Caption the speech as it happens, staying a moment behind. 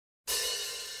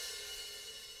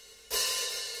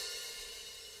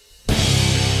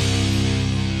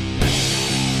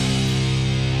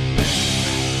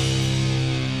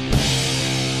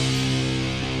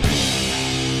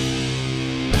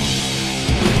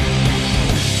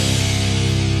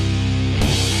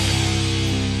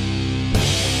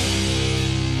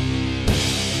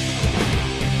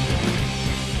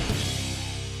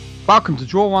Welcome to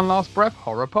Draw One Last Breath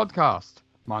Horror Podcast.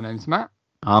 My name's Matt.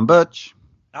 I'm Butch.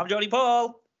 I'm Johnny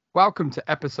Paul. Welcome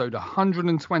to episode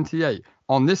 128.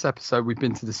 On this episode, we've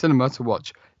been to the cinema to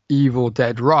watch Evil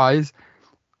Dead Rise,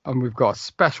 and we've got a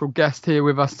special guest here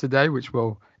with us today, which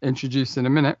we'll introduce in a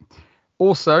minute.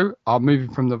 Also, our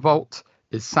movie from the vault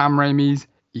is Sam Raimi's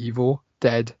Evil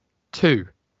Dead 2.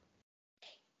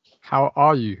 How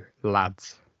are you,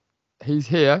 lads? He's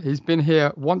here. He's been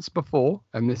here once before,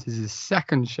 and this is his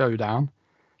second showdown.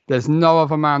 There's no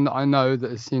other man that I know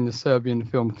that has seen the Serbian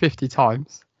film 50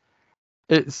 times.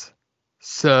 It's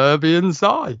Serbian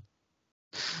Sai.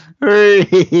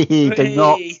 Do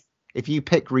not, if you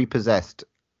pick Repossessed,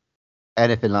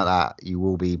 anything like that, you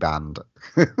will be banned.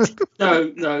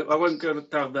 No, I won't go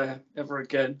down there ever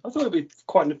again. I thought it'd be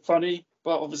quite funny,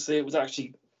 but obviously it was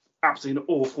actually absolutely an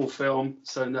awful film,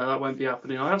 so no, that won't be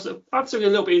happening. I have something a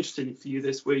little bit interesting for you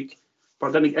this week, but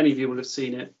I don't think any of you will have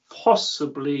seen it.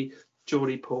 Possibly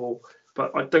Geordie Paul,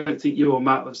 but I don't think you or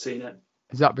Matt have seen it.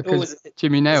 Is that because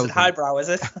Jimmy nails it? Highbrow, is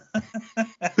it?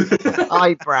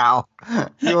 Eyebrow.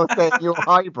 You're saying your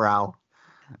eyebrow.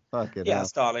 Fucking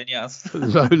yes, hell. Darling, yes.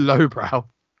 Lowbrow.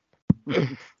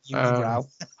 Unibrow.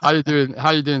 How you doing? How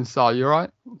you doing, Si? You all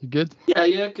right? You good?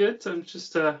 Yeah, good. I'm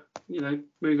just moving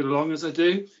along as I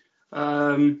do.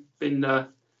 Been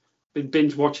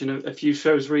binge watching a few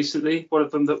shows recently. One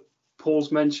of them that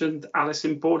Paul's mentioned, Alice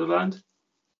in Borderland.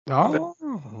 Oh,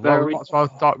 well,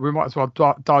 we might as well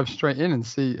dive straight in and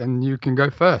see, and you can go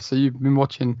first. So you've been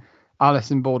watching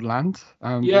Alice in Borderland.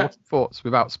 Yeah. What's your thoughts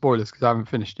without spoilers, because I haven't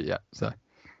finished it yet. So.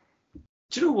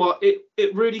 Do you know what?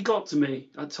 It really got to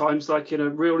me at times, like in a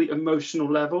really emotional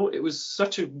level. It was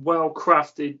such a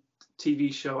well-crafted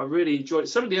TV show. I really enjoyed it.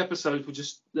 Some of the episodes were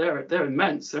just, they're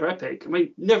immense. They're epic. I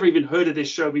mean, never even heard of this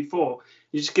show before.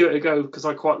 You just give it a go, because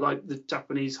I quite like the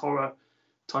Japanese horror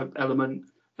type element.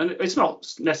 And it's not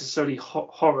necessarily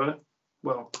horror.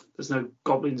 Well, there's no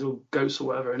goblins or ghosts or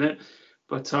whatever in it,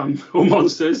 but or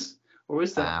monsters. Or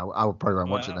is there? I'll probably won't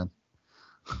watch it then.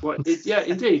 Well, yeah,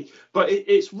 indeed. But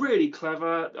it's really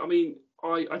clever. I mean,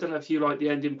 I don't know if you like the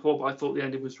ending, Paul, but I thought the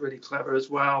ending was really clever as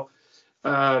well.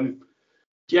 I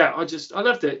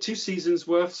loved it. 2 seasons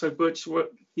worth. So, Butch,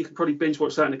 you can probably binge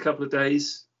watch that in a couple of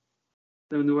days,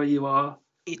 knowing the way you are.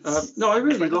 I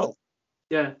really love.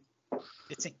 Yeah.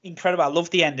 It's incredible. I love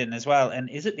the ending as well. And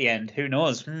is it the end? Who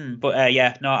knows? But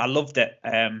I loved it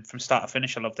from start to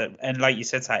finish. I loved it. And like you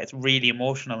said, it's really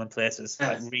emotional in places.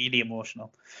 Yes. Like really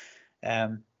emotional.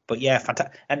 But yeah,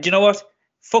 fantastic. And do you know what?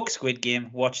 Fuck Squid Game.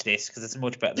 Watch this, because it's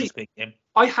much better than Squid Game.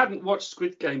 I hadn't watched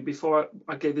Squid Game before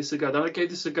I gave this a go. Then I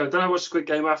gave this a go. Then I watched Squid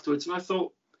Game afterwards, and I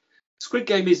thought Squid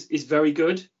Game is very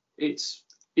good. It's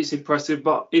impressive,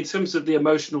 but in terms of the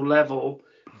emotional level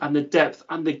and the depth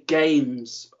and the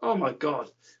games, oh my god,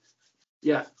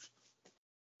 yeah.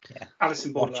 Alice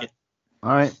in Borderland.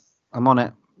 All right, I'm on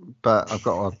it, but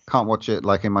can't watch it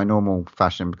like in my normal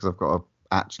fashion, because I've got to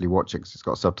actually watch it because it's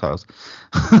got subtitles.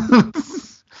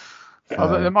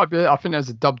 There might be. I think there's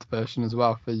a dubbed version as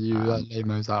well for you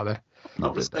lamos out there.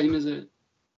 Not the same, is it?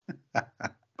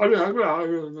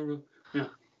 Yeah.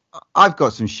 I've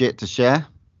got some shit to share.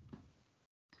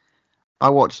 I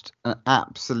watched an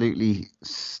absolutely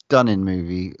stunning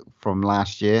movie from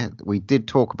last year. We did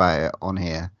talk about it on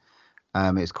here.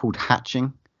 It's called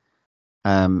Hatching.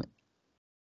 It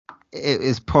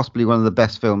is possibly one of the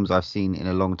best films I've seen in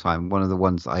a long time. One of the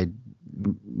ones I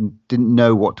didn't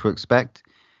know what to expect.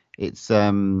 It's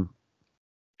Norwegian.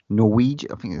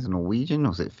 I think it's Norwegian,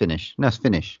 or is it Finnish? No, it's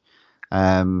Finnish.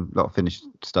 A lot of Finnish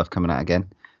stuff coming out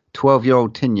again.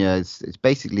 12-year-old Tinja. It's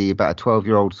basically about a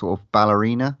 12-year-old sort of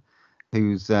ballerina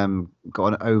who's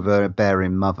got an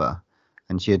overbearing mother,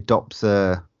 and she adopts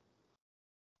an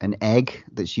egg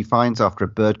that she finds after a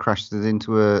bird crashes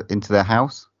into their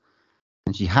house,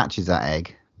 and she hatches that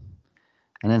egg,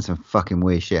 and then some fucking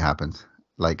weird shit happens,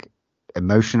 like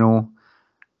emotional,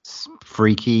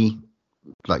 freaky,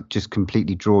 like just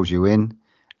completely draws you in,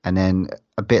 and then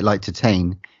a bit like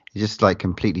Tatane, it just like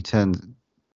completely turns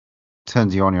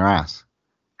you on your ass.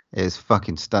 It's a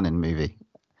fucking stunning movie.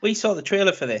 We saw the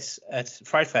trailer for this at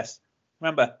Fright Fest.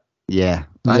 Remember? Yeah.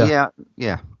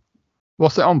 Yeah.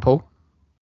 What's it on, Paul?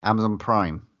 Amazon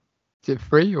Prime. Is it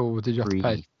free, or did you have to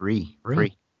pay? Free.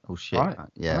 Oh shit. Right.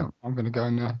 Yeah. Oh, I'm gonna go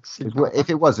and see. If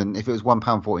it was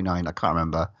 £1.49, I can't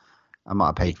remember. I might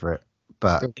have paid for it,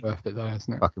 but still worth it though,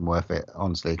 isn't it? Fucking worth it,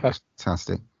 honestly. Okay.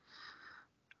 Fantastic.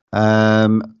 I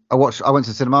went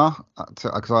to cinema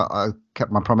because I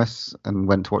kept my promise and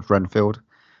went to watch Renfield,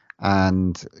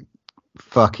 and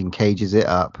fucking cages it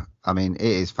up. I mean, it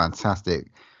is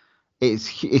fantastic.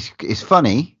 It's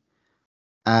funny.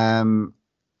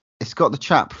 It's got the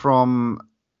chap from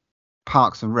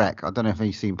Parks and Rec. I don't know if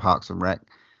you've seen Parks and Rec.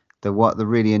 The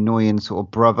really annoying sort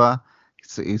of brother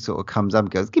who sort of comes up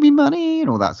and goes, "Give me money," and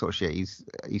all that sort of shit.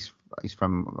 He's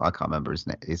from, I can't remember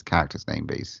his character's name,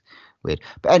 but he's weird.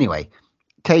 But anyway,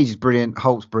 Cage is brilliant.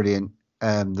 Hulk's brilliant.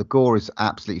 The gore is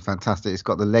absolutely fantastic. It's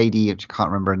got the lady, which I can't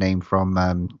remember her name, from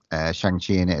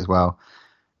Shang-Chi in it as well.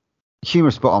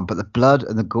 Humor spot on, but the blood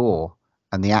and the gore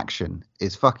and the action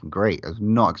is fucking great. I was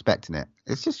not expecting it.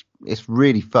 It's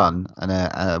really fun and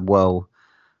a well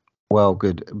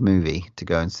good movie to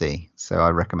go and see. So I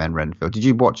recommend Renfield. Did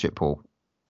you watch it, Paul?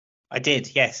 I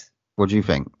did, yes. What do you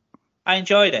think? I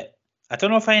enjoyed it. I don't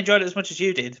know if I enjoyed it as much as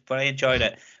you did, but I enjoyed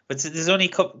it. But there's only a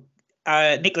couple.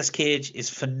 Nicolas Cage is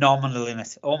phenomenal in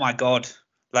it. Oh my god!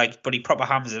 But he proper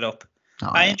hams it up.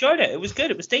 I enjoyed it. It was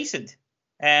good. It was decent.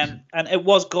 And it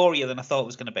was gorier than I thought it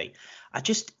was going to be.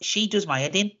 She does my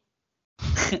head in,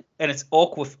 and it's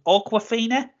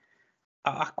Aquafina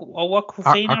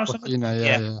or something.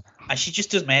 Yeah. And she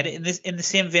just does my head in the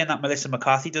same vein that Melissa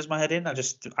McCarthy does my head in. I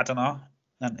don't know.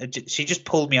 And she just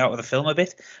pulled me out of the film a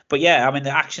bit. But yeah, I mean, the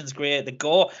action's great. The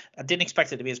gore, I didn't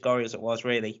expect it to be as gory as it was,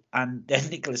 really. And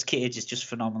Nicolas Cage is just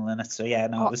phenomenal in it. So yeah,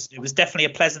 no, it was definitely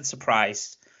a pleasant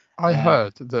surprise. I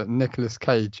heard that Nicolas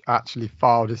Cage actually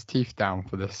filed his teeth down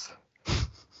for this.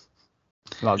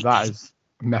 That is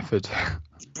method.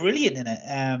 He's brilliant in it.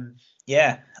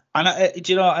 Yeah. And I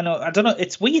don't know.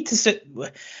 It's weird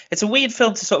it's a weird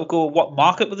film to sort of go, what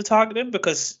market were they targeting?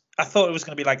 Because I thought it was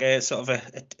going to be like a sort of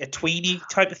a tweeny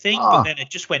type of thing, but then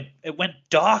it went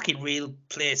dark in real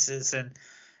places, and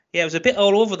yeah, it was a bit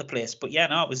all over the place. But yeah,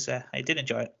 no, it was. I did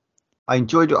enjoy it. I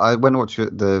enjoyed it. I went and watched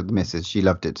the missus. She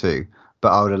loved it too, but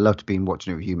I would have loved to been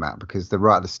watching it with you, Matt, because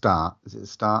right at the start,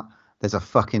 there's a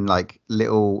fucking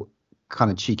little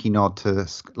kind of cheeky nod to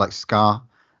Scar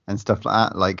and stuff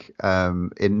like that,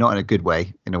 not in a good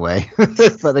way, in a way,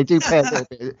 but they do play a little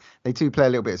bit. They do play a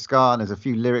little bit of Scar, and there's a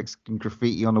few lyrics and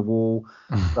graffiti on the wall,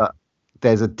 but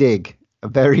there's a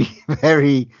very,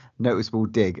 very noticeable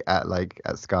dig at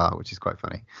Scar, which is quite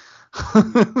funny.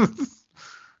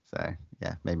 So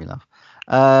yeah, made me laugh.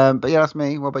 But yeah, that's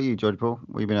me. What about you, George Paul?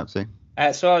 What have you been up to?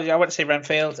 So I went to see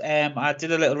Renfield. I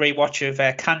did a little rewatch of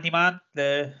Candyman,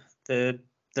 the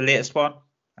latest one.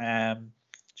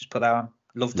 Just put that on.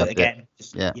 Loved it again.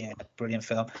 Yeah, brilliant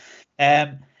film.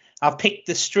 I've picked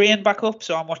The Strain back up,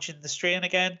 so I'm watching The Strain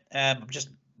again.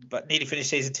 But nearly finished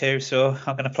season 2, so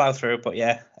I'm going to plow through. But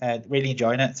yeah, really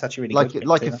enjoying it. It's actually really good.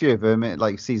 Like a few of them,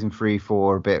 season 3,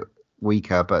 4 a bit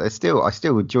weaker, but I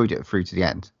still enjoyed it through to the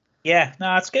end. Yeah,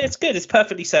 no, it's good. It's good. It's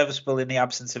perfectly serviceable in the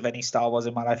absence of any Star Wars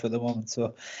in my life at the moment.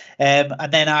 So,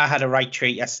 and then I had a right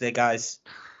treat yesterday, guys.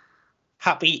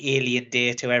 Happy Alien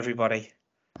Day to everybody.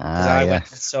 Because I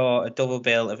went and saw a double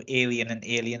bill of Alien and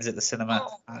Aliens at the cinema.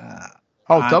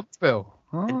 Double bill.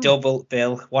 A double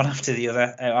bill, one after the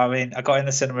other. I mean, I got in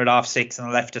the cinema at 6:30 and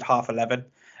I left at 11:30. It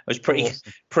was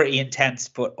pretty intense,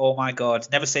 but oh my god,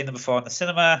 never seen them before in the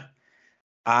cinema,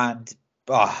 and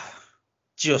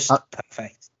just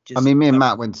perfect. Me and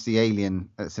Matt went to see Alien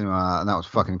at the cinema, and that was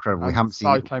fucking incredible. We haven't seen.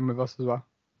 I came with us as well.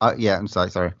 Yeah, I'm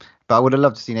sorry, but I would have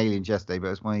loved to see Aliens yesterday, but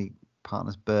it was my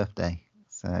partner's birthday.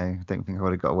 So I don't think I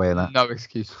would have got away with that. No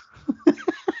excuse.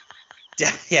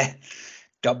 Yeah,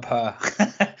 dump her.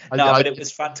 But it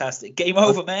was fantastic. Game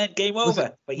over, man. Game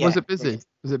over. But yeah, was it busy?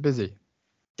 Was it busy?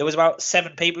 There was about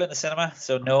 7 people in the cinema,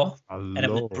 so no, and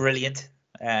it was brilliant.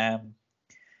 Yeah,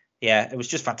 it was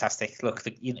just fantastic. Look,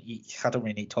 I don't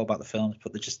really need to talk about the films,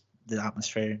 but the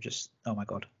atmosphere and just, oh my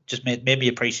god, just made me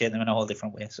appreciate them in a whole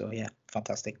different way. So yeah,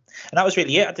 fantastic. And that was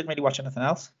really it. I didn't really watch anything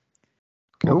else.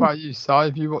 Cool. What about you, Si?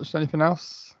 Have you watched anything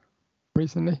else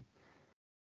recently?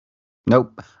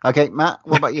 Nope. Okay, Matt,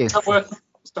 what about you?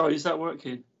 Sorry, is that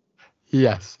working?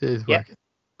 Yes, it is working.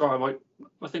 Sorry,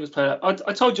 my thing was playing out.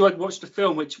 I told you I'd watched a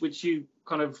film which you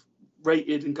kind of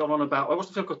rated and gone on about. I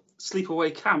watched a film called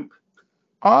Sleepaway Camp.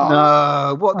 Oh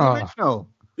no! What, the original?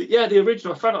 Yeah, the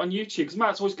original. I found it on YouTube because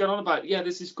Matt's always going on about, yeah,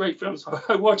 this is great film. So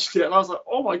I watched it and I was like,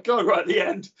 oh my god, right at the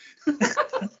end.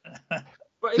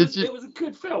 But it was a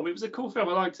good film. It was a cool film.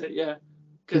 I liked it. Yeah.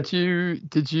 Good.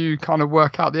 Did you kind of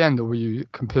work out the end, or were you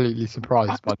completely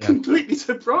surprised by the end? Completely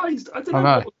surprised. I don't know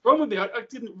what was wrong with me. I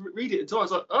didn't read it at all. I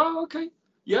was like, oh, okay,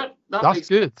 yeah, that's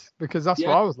good, because that's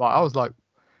what I was like. I was like,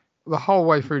 the whole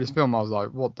way through this film, I was like,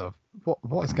 what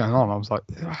is going on? I was like,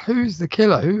 who's the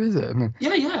killer? Who is it? I mean,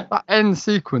 yeah. That end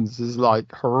sequence is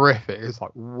like horrific. It's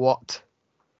like, what?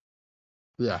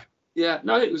 Yeah. Yeah.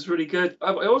 No, it was really good.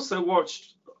 I also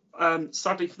watched,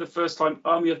 sadly for the first time,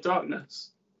 Army of Darkness.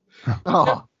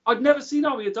 Oh. I'd never seen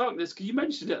Army of Darkness because you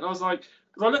mentioned it, and I was like,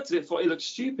 because I looked at it and thought it looked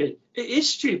stupid. It is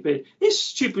stupid. It's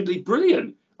stupidly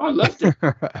brilliant. I loved it.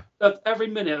 Loved every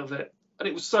minute of it, and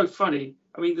it was so funny.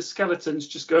 I mean, the skeletons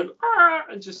just going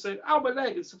and just saying, "Ow, my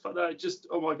leg," and stuff like that. Just,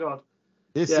 oh my god.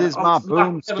 This is my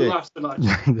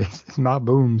boomstick. This is my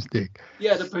boomstick.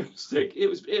 Yeah, the boomstick.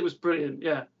 It was brilliant.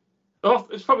 Yeah. It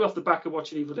was probably off the back of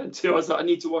watching Evil Dead 2. I was like, I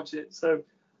need to watch it. So,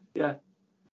 yeah.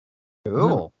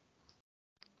 Cool.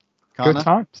 Good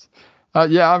times.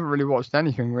 Yeah, I haven't really watched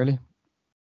anything really.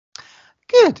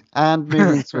 Good. And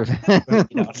moving through.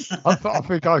 I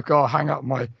think I've got to hang up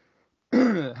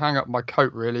my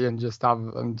coat really and just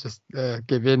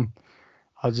give in.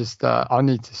 I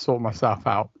need to sort myself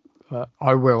out.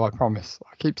 I will, I promise.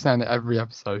 I keep saying it every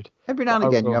episode. Every now and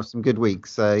again you have some good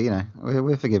weeks, so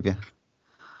we'll forgive you.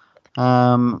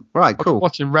 Right, cool.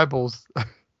 Watching Rebels.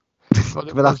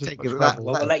 But that's taking that.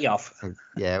 We'll let you off.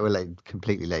 Yeah, we'll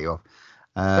completely let you off.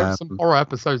 There's some horror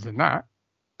episodes in that.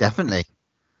 Definitely.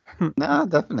 No,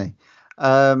 definitely.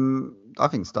 I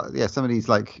think some of these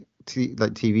like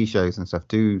TV shows and stuff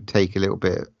do take a little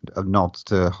bit of nods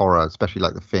to horror, especially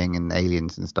like The Thing and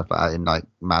Aliens and stuff like that in like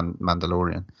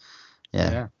Mandalorian.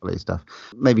 Yeah. All that stuff.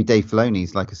 Maybe Dave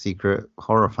Filoni's like a secret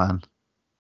horror fan.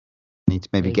 Need to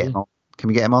maybe get him on. Can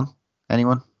we get him on?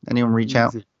 Anyone reach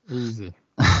out? Easy.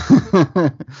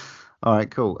 All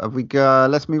right, cool.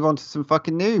 Let's move on to some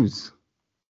fucking news.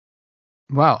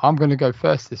 Well, I'm going to go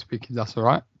first this week, if that's all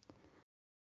right.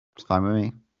 It's fine with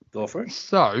me. Go for it.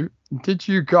 So, did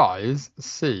you guys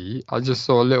see? I just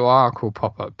saw a little article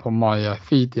pop up on my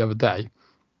feed the other day.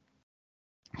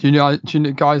 Do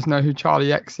you guys know who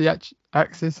Charlie X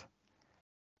is?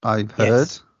 I've heard.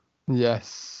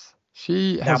 Yes.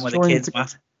 She Down has with joined the kids,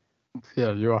 Matt.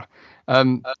 Yeah, you are.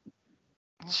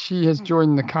 She has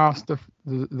joined the cast of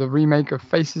the remake of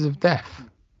Faces of Death.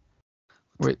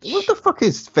 What the fuck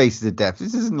is Faces of Death?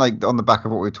 This isn't like on the back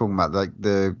of what we were talking about, like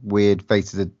the weird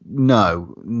Faces of...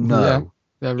 No. Yeah,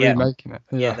 they're remaking it.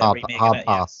 Yeah, hard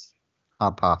pass.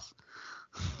 Hard pass.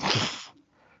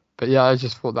 But yeah, I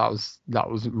just thought that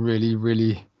was really,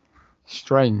 really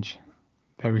strange.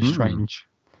 Very strange.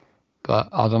 But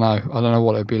I don't know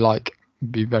what it'd be like.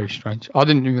 It'd be very strange. I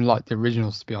didn't even like the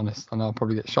originals, to be honest. I know I'll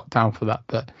probably get shot down for that,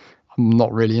 but I'm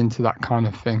not really into that kind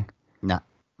of thing. Nah,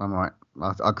 I'm all right.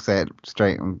 I'll say it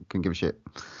straight and can give a shit.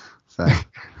 So,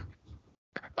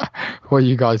 what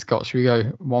you guys got? Should we go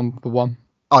one for one?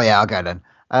 Oh yeah, I'll go then.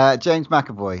 James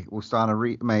McAvoy will star in a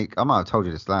remake. I might have told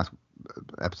you this last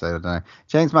episode. I don't know.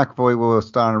 James McAvoy will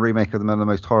star in a remake of one of the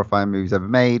most horrifying movies ever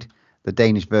made, the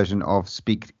Danish version of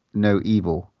Speak No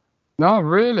Evil. No,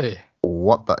 really.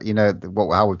 What the?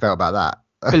 How we felt about that?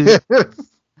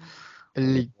 A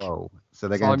leak. Whoa. So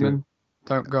they're going to.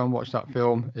 Don't go and watch that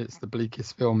film. It's the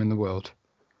bleakest film in the world.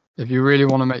 If you really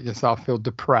want to make yourself feel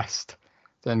depressed,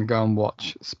 then go and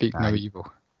watch Speak No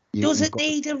Evil. Does it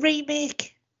need a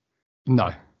remake?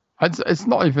 No. It's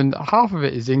not even... Half of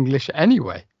it is English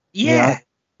anyway. Yeah.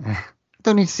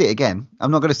 Don't need to see it again.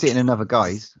 I'm not going to see it in another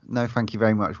guise. No, thank you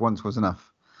very much. Once was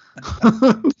enough.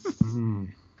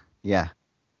 Yeah.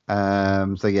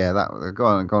 So yeah, go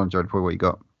on, Jordan. What you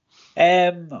got?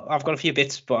 I've got a few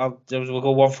bits, but we'll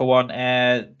go one for one.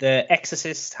 The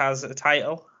Exorcist has a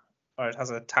title, or it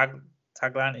has a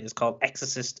tagline. It is called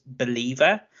Exorcist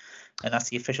Believer, and that's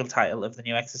the official title of the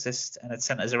new Exorcist. And it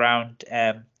centers around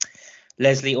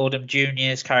Leslie Odom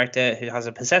Jr.'s character, who has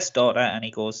a possessed daughter, and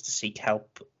he goes to seek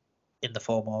help in the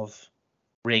form of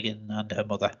Regan and her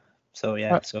mother. So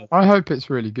yeah, I hope it's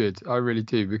really good. I really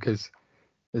do, because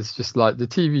it's just like the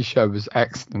TV show was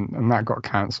excellent, and that got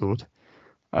cancelled.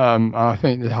 I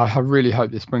think that I really hope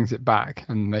this brings it back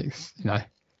and makes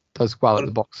does well at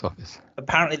the box office.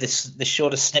 Apparently, this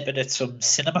showed a snippet at some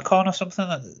CinemaCon or something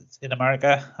in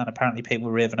America, and apparently people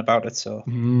were raving about it. So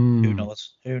who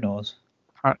knows? Who knows?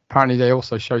 Apparently, they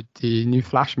also showed the new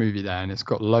Flash movie there, and it's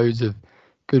got loads of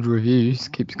good reviews.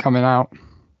 Keeps coming out.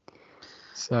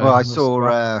 So, well, I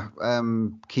saw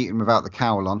Keaton without the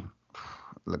cowl on.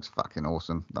 It looks fucking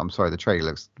awesome. I'm sorry, the trailer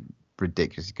looks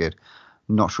ridiculously good.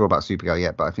 Not sure about Supergirl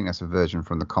yet, but I think that's a version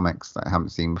from the comics that I haven't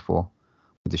seen before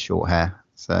with the short hair.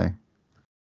 So,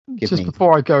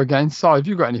 before I go again, Si, have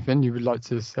you got anything you would like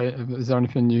to say? Is there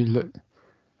anything you look?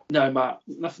 No, Matt,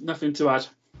 nothing to add.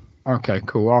 Okay,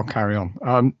 cool. I'll carry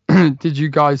on. Did you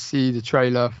guys see the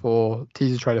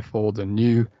teaser trailer for the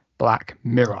new Black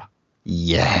Mirror?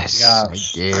 Yes, I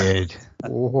did.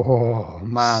 Oh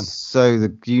man! So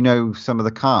do you know some of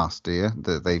the cast? Do you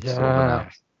that they've sort of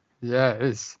announced? Yeah,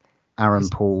 it's Aaron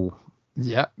Paul.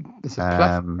 Yeah, it's a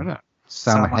plethora, isn't it?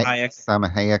 Salma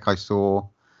Hayek. I saw.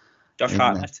 Josh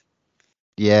Hartnett.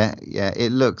 Yeah.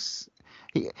 It looks.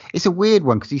 It's a weird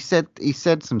one because he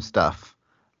said some stuff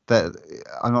that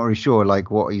I'm not really sure like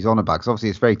what he's on about, because obviously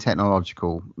it's very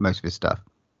technological, most of his stuff.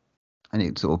 and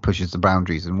it sort of pushes the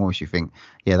boundaries. And more you think,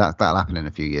 yeah, that'll happen in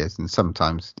a few years, and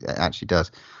sometimes it actually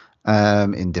does,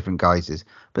 in different guises.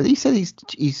 But he said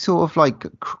he's sort of like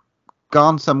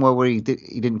gone somewhere where he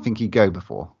didn't think he'd go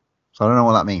before. So I don't know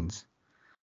what that means.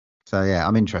 So yeah,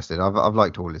 I'm interested. I've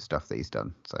liked all his stuff that he's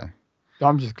done. So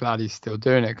I'm just glad he's still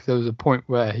doing it, because there was a point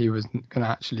where he wasn't going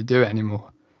to actually do it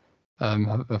anymore.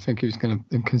 I think he was going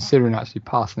to considering actually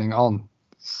passing it on.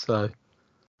 So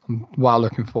I'm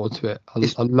looking forward to it. I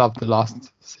love the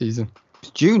last season.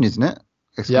 It's June, isn't it?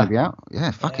 It's going to be out.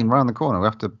 Yeah, fucking round the corner. We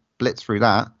have to blitz through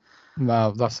that.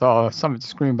 Well, that's something to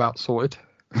scream about sorted.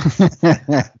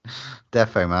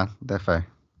 Defo, man. Defo.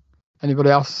 Anybody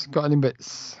else got any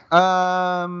bits?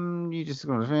 You just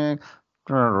going to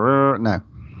no.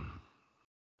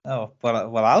 Oh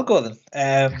well, I'll go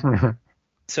then.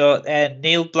 So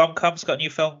Neil Blomkamp's got a new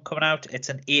film coming out. It's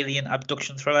an alien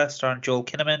abduction thriller starring Joel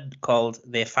Kinnaman called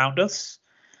They Found Us.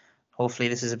 Hopefully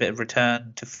this is a bit of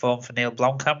return to form for Neil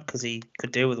Blomkamp, because he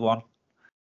could do with one.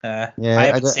 I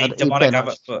haven't seen Demonic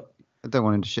Abbott, but I don't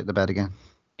want him to shit the bed again.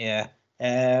 Yeah.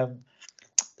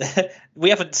 We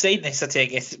haven't seen this, I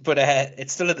take it, but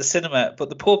it's still at the cinema. But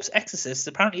The Pope's Exorcist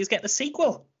apparently is getting a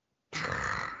sequel.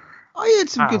 I heard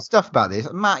some good stuff about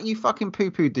this. Matt, you fucking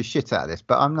poo-pooed the shit out of this,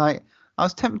 but I'm like, I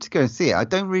was tempted to go and see it. I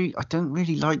don't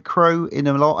really like Crow in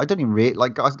a lot. I don't even really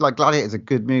like Gladiator's a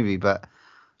good movie, but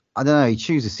I don't know. He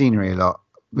chews the scenery a lot.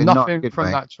 Nothing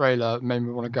from that trailer made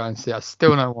me want to go and see it. I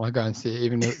still don't want to go and see it,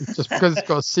 even though just because it's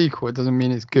got a sequel, it doesn't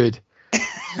mean it's good.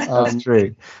 That's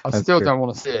true. I still don't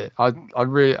want to see it.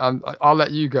 I'll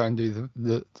let you go and do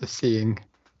the seeing,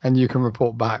 and you can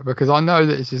report back, because I know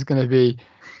that it's just going to be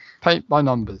paint by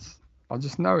numbers. I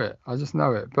just know it.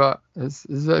 But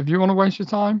if you want to waste your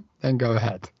time, then go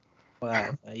ahead.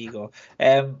 Well, there you go.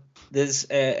 There's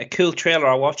a cool trailer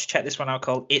I watched. Check this one out,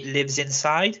 called It Lives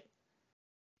Inside.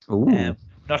 Ooh.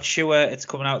 Not sure it's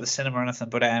coming out of the cinema or anything,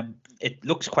 but it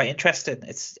looks quite interesting.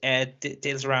 It's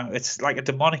deals around. It's like a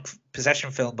demonic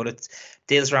possession film, but it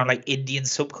deals around like Indian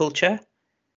subculture.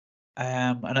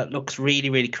 And it looks really,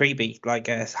 really creepy, like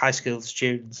high school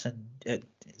students, and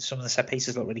some of the set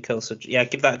pieces look really cool. So yeah,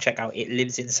 give that a check out. It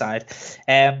Lives Inside.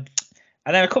 And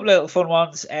then a couple of little fun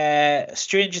ones.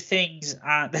 Stranger Things.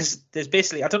 There's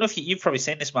basically, I don't know if you've probably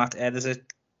seen this, Matt. There's a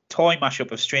toy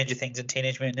mashup of Stranger Things and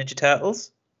Teenage Mutant Ninja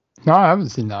Turtles. No, I haven't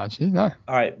seen that actually. No.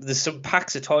 All right, there's some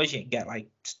packs of toys you can get, like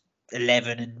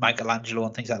 11 and Michelangelo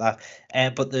and things like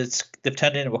that. But they've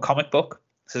turned it into a comic book.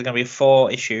 So there's going to be a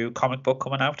 4-issue comic book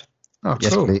coming out. Oh,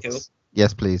 yes, cool. please. Cool.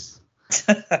 Yes, please.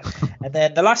 And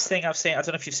then the last thing I've seen, I don't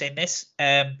know if you've seen this,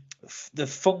 the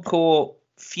Funko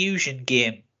Fusion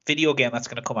video game that's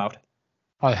going to come out.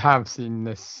 I have seen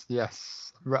this.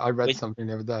 Yes, I read something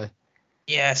the other day.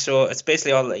 Yeah, so it's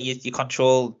basically all you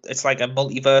control. It's like a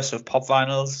multiverse of pop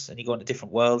vinyls, and you go into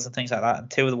different worlds and things like that.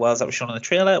 And two of the worlds that were shown in the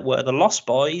trailer were the Lost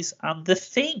Boys and The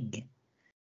Thing.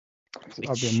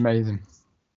 That'd be amazing.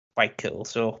 Quite cool.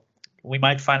 So we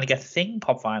might finally get Thing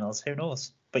pop vinyls. Who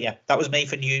knows? But yeah, that was me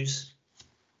for news.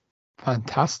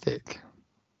 Fantastic.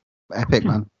 Epic,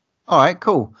 man. All right,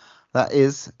 cool. That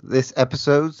is this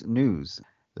episode's news.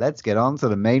 Let's get on to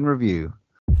the main review.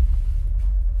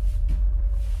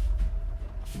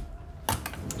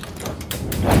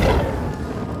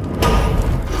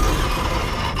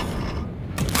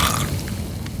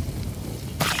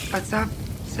 What's up,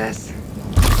 sis?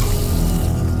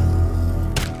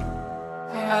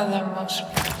 I had the most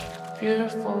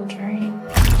beautiful dream.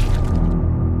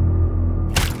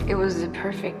 It was the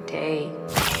perfect day.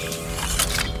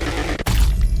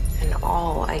 And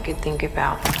all I could think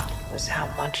about was how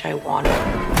much I wanted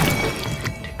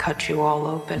to cut you all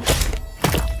open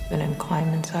and then climb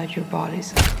inside your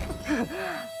bodies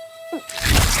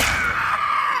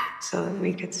so that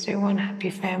we could stay one happy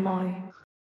family.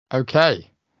 Okay.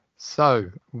 So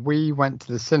we went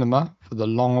to the cinema for the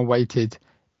long-awaited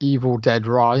Evil Dead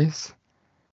Rise.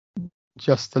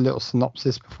 Just a little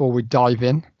synopsis before we dive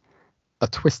in. A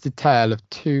twisted tale of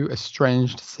two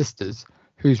estranged sisters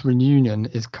whose reunion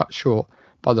is cut short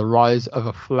by the rise of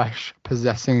a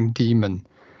flesh-possessing demon,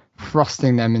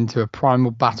 thrusting them into a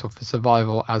primal battle for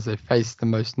survival as they face the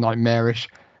most nightmarish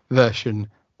version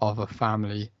of a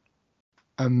family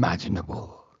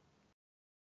imaginable.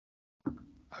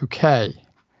 Okay.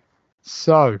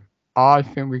 So, I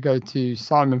think we go to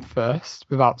Simon first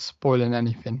without spoiling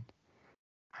anything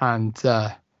and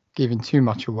giving too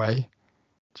much away.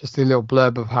 Just a little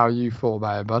blurb of how you thought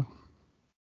about it, bud.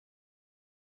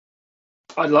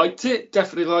 I liked it,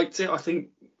 definitely liked it. I think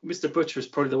Mr. Butcher is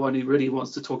probably the one who really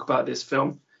wants to talk about this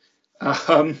film.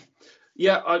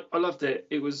 Yeah, I loved it.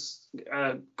 It was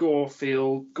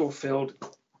gore-filled,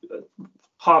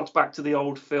 harked back to the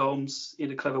old films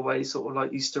in a clever way, sort of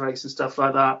like Easter eggs and stuff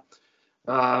like that.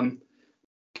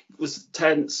 Was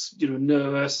tense,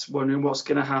 nervous, wondering what's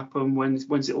going to happen,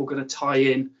 when's it all going to tie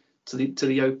in to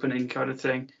the opening kind of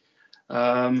thing.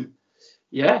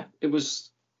 Yeah, it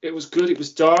was good. It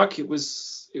was dark. It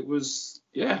was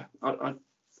yeah.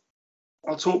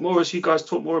 I'll talk more as you guys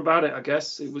talk more about it, I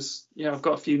guess. It was, I've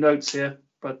got a few notes here,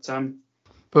 but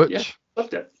Butch, yeah,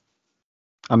 loved it.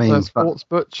 I mean, sports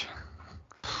Butch.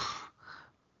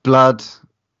 Blood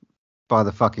by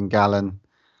the fucking gallon.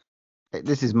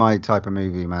 This is my type of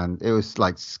movie, man. It was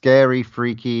like scary,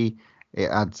 freaky. It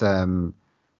had some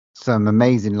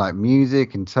amazing like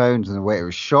music and tones and the way it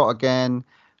was shot again.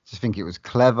 I just think it was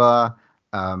clever.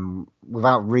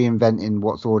 Without reinventing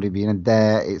what's already been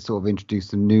there, it sort of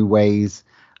introduced some new ways.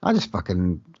 I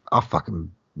fucking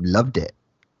loved it.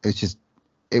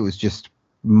 It was just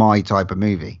my type of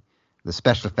movie. The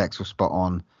special effects were spot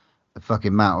on. The fucking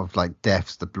amount of like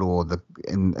deaths, the blood,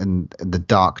 and the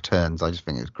dark turns. I just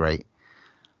think it was great.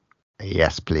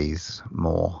 Yes, please,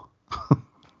 more.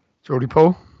 Geordie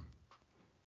Paul.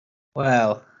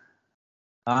 Well,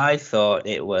 I thought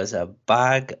it was a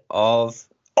bag of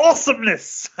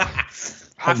awesomeness. I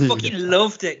fucking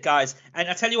loved it, guys. And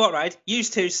I tell you what, right? You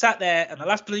two sat there and the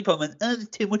last bloody moment, there's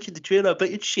too much in the trailer, but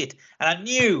it's shit. And I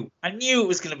knew it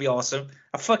was going to be awesome.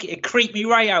 It creeped me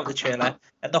right out of the trailer.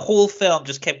 And the whole film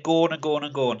just kept going and going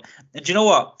and going. And do you know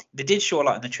what? They did show a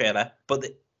lot in the trailer, but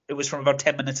it was from about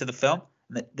 10 minutes of the film.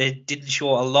 They didn't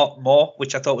show a lot more,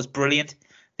 which I thought was brilliant.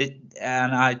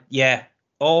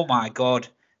 Oh my God.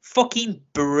 Fucking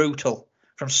brutal.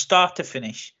 From start to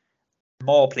finish.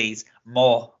 More, please.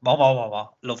 More.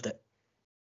 Loved it.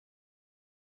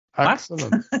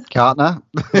 Excellent. Kartner?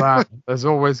 Wow. There's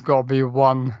always got to be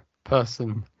one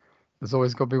person. There's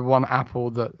always got to be one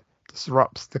apple that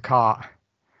disrupts the cart.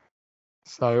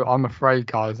 So I'm afraid,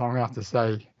 guys, I'm going to have to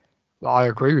say that I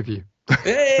agree with you.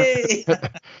 Hey!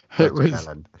 It was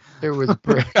brilliant. It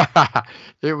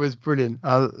was brilliant.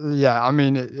 Yeah, I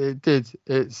mean, it did.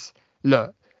 It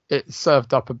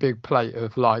served up a big plate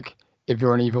of like, if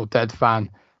you're an Evil Dead fan,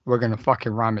 we're gonna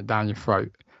fucking ram it down your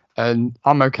throat, and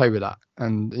I'm okay with that.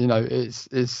 And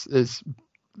it's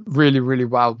really, really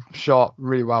well shot,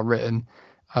 really well written.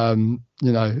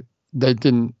 They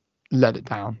didn't let it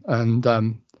down, and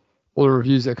all the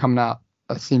reviews that are coming out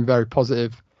seem very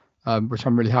positive, which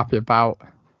I'm really happy about.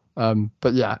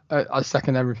 But yeah, I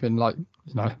second everything. Like,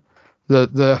 the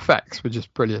effects were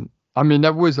just brilliant. I mean,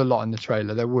 there was a lot in the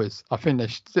trailer. There was. I think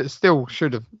they still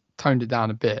should have toned it down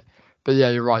a bit. But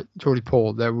yeah, you're right, Geordie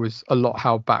Paul. There was a lot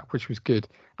held back, which was good,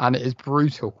 and it is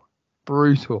brutal.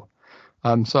 So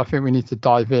I think we need to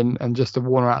dive in, and just a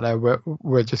warner out there,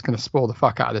 we're just going to spoil the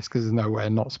fuck out of this because there's no way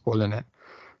of not spoiling it.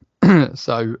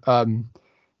 So I'm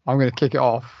going to kick it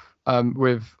off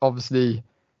with, obviously,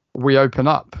 we open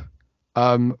up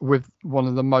with one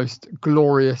of the most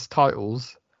glorious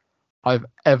titles I've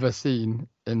ever seen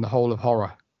in the whole of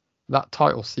horror. That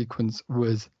title sequence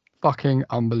was fucking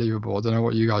unbelievable. I don't know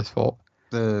what you guys thought.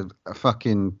 The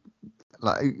fucking,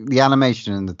 like, the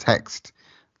animation and the text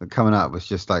that coming up was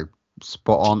just like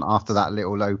spot on after that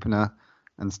little opener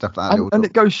and stuff like that. And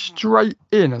it goes straight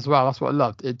in as well. That's what I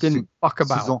loved. It didn't fuck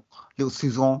about.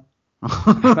 Susan.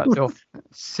 Little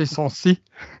Sisson-ci.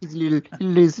 His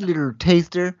little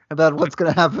taster about what's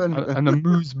going to happen. And a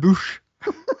moose bouche.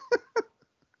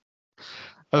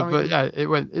 But yeah,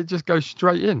 it just goes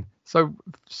straight in. So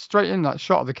straight in that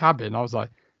shot of the cabin, I was like,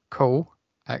 cool,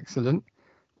 excellent.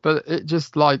 But it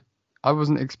just, like, I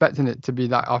wasn't expecting it to be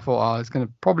that. I thought, it's going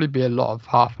to probably be a lot of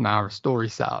half an hour story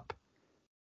setup.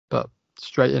 But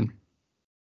straight in.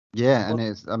 Yeah, and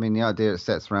the idea it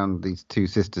sets around these two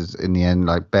sisters in the end,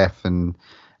 like Beth and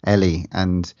Ellie,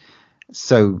 and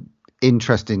so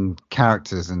interesting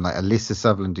characters. And like Alyssa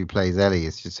Sutherland, who plays Ellie,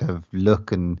 is just her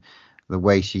look and the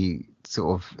way she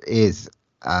sort of is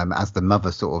as the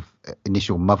mother, sort of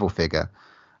initial mother figure.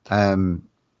 The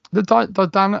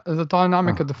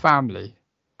dynamic of the family.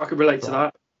 I could relate to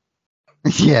that.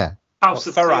 Yeah. House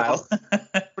of Feral.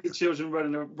 3 children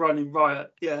running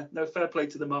riot. Yeah, no, fair play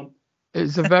to the mum.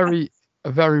 It's a very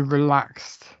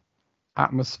relaxed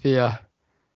atmosphere,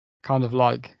 kind of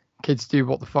like kids do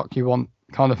what the fuck you want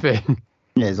kind of thing.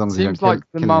 Yeah, as long as seems like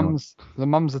the mum's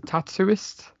a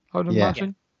tattooist, I would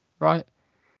imagine, right?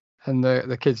 And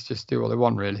the kids just do what they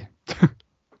want, really.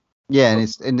 Yeah,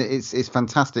 and it's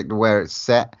fantastic the where it's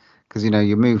set, because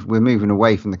we're moving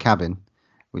away from the cabin,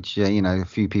 which a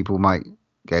few people might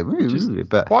go,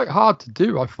 but quite hard to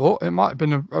do. I thought it might have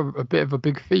been a bit of a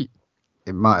big feat.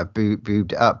 It might have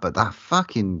boobed it up, but that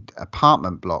fucking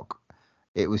apartment block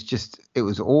It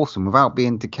was awesome without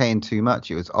being decaying too much.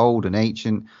 It was old and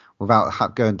ancient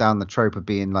without going down the trope of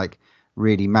being like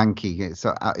really manky.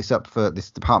 It's up for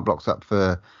this apartment block's up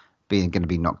for being going to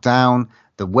be knocked down.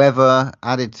 The weather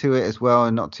added to it as well,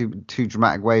 and not too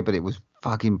dramatic way, but it was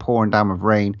fucking pouring down with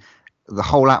rain. The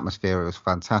whole atmosphere was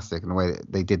fantastic, and the way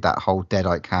that they did that whole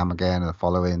deadite cam again and the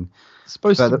following. It's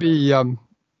supposed to be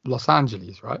Los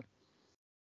Angeles, right?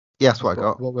 Yeah, that's what I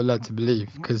got. What we're led to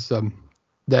believe, because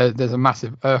there's a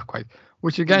massive earthquake,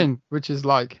 which is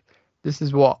like, this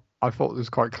is what I thought was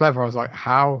quite clever. I was like,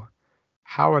 how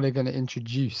are they going to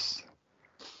introduce,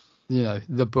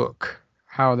 the book?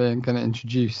 How are they going to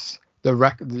introduce the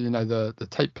record, the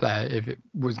tape player, if it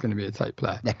was going to be a tape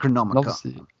player?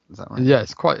 Necronomicon. Is that right? Yeah,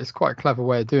 it's quite a clever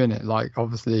way of doing it. Like,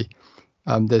 obviously,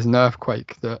 there's an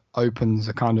earthquake that opens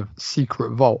a kind of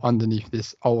secret vault underneath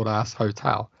this old ass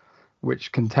hotel,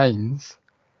 which contains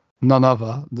none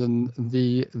other than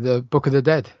the Book of the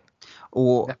Dead,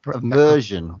 or a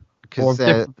version. Or a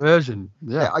different version.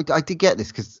 Yeah, I did get this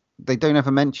because they don't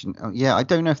ever mention. I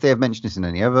don't know if they have mentioned this in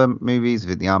any other movies,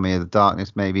 if it's the Army of the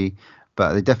Darkness maybe,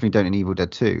 but they definitely don't in Evil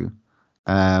Dead 2.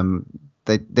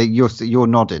 You're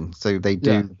nodding, so they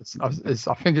do. Yeah,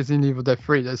 I think it's in Evil Dead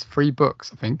 3. There's 3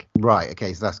 books, I think. Right.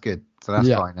 Okay, so that's good. So that's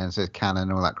fine. And so it's canon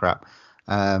and all that crap.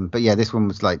 But yeah, this one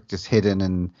was like just hidden,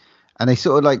 and they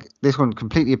sort of like, this one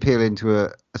completely appealing to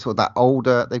a sort of that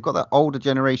older. They've got that older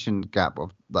generation gap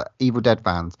of like Evil Dead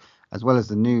fans, as well as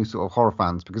the new sort of horror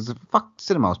fans, because the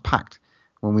cinema was packed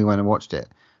when we went and watched it.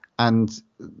 And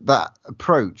that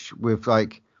approach with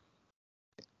like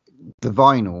the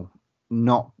vinyl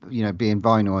not being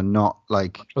vinyl and not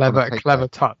like clever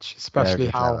touch, especially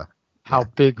how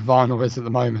big vinyl is at the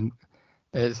moment.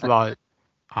 It's like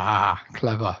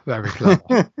clever, very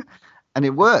clever. And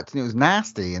it worked, and it was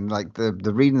nasty, and like the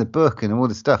reading the book and all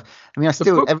the stuff. I mean,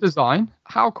 the book design,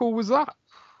 how cool was that?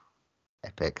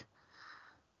 Epic.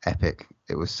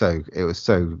 It was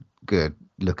so good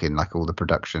looking, like all the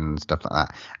production and stuff like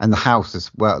that, and the house as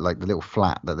well, like the little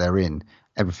flat that they're in,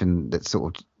 everything that's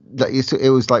sort of like, it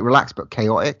was like relaxed but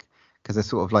chaotic, because they're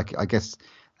sort of like, I guess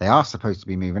they are supposed to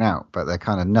be moving out, but they're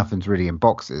kind of, nothing's really in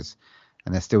boxes,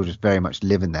 and they're still just very much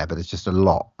living there, but there's just a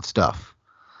lot of stuff.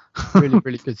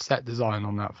 Really good set design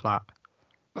on that flat.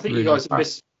 I think you guys have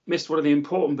missed one of the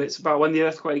important bits about when the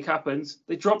earthquake happens.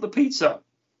 They drop the pizza.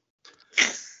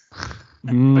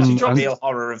 The real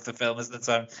horror of the film, isn't it?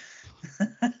 So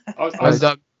I was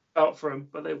out for him,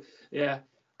 but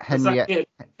Henry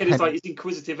is like, he's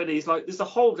inquisitive, and he's like, "There's a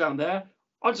hole down there.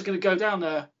 I'm just going to go down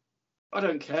there. I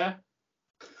don't care."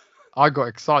 I got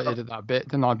excited at that bit,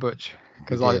 didn't I, Butch?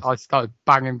 Because I started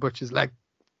banging Butch's leg.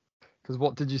 Because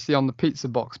what did you see on the pizza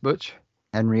box, Butch?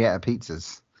 Henrietta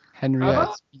Pizzas.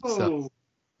 Henrietta's Pizza.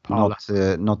 Not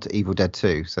to Evil Dead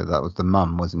 2. So that was the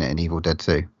mum, wasn't it, in Evil Dead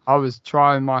 2? I was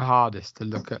trying my hardest to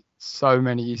look at so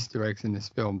many Easter eggs in this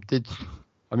film.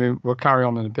 We'll carry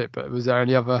on in a bit, but was there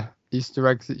any other Easter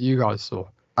eggs that you guys saw?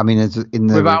 I mean,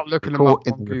 without looking them up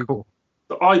on Google.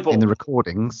 The eyeball. In the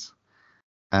recordings,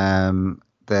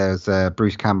 there's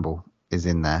Bruce Campbell is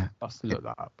in there. I have to look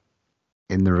that up.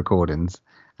 In the recordings.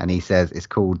 And he says it's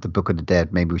called the Book of the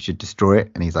Dead. Maybe we should destroy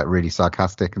it. And he's like really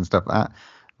sarcastic and stuff like that.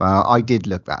 Well, I did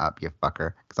look that up, you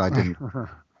fucker, because I didn't.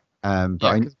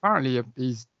 But apparently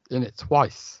he's in it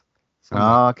twice.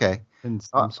 Oh, okay. In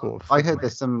some sort of. I heard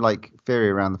there's some like theory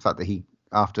around the fact that he,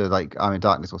 after like I'm in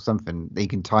Darkness or something, he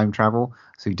can time travel.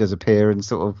 So he does appear and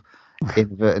sort of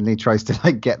inadvertently tries to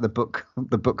like get the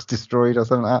book's destroyed or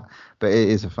something like that. But it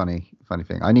is a funny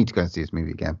thing. I need to go and see this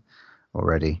movie again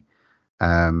already.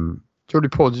 Jordy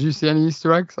Paul, did you see any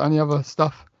Easter eggs? Any other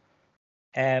stuff?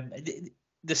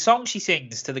 The song she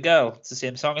sings to the girl, it's the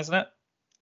same song, isn't it?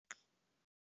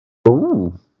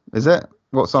 Oh, is it?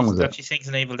 What song was it? She sings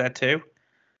in Evil Dead 2.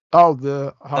 Oh,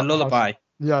 the lullaby.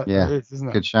 Yeah, it is, isn't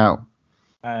it? Good shout.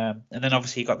 And then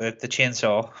obviously you got the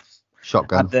chainsaw,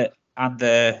 shotgun, and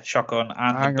the shotgun,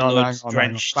 and the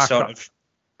blood-drenched sort of.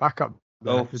 Back up.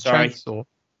 Chainsaw.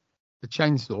 The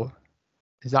chainsaw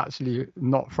is actually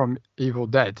not from Evil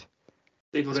Dead.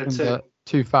 Evil Dead 2. The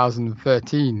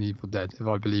 2013 Evil Dead, if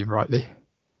I believe rightly.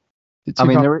 I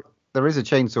mean, there is a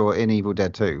chainsaw in Evil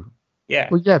Dead 2. Yeah.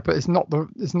 Well, yeah, but it's not the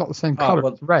same color.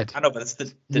 It's red. I know, but it's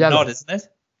the nod, isn't it?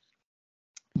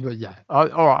 But yeah. All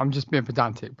right, I'm just being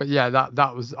pedantic. But yeah,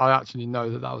 that was. I actually know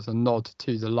that was a nod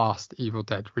to the last Evil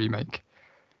Dead remake.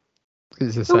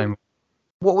 It's the same.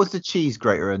 What was the cheese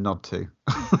grater a nod to?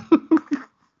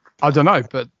 I don't know,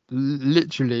 but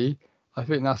literally, I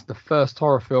think that's the first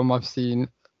horror film I've seen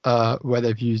where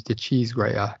they've used a cheese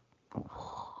grater.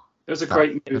 It was a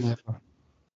great move.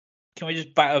 Can we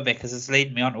just back up a bit, because it's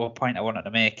leading me on to a point I wanted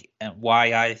to make, and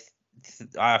why I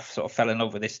I sort of fell in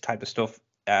love with this type of stuff,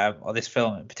 or this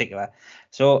film in particular.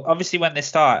 So obviously when they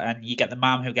start and you get the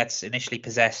mom who gets initially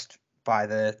possessed by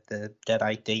the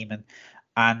deadite demon,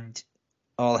 and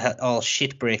all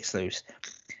shit breaks loose.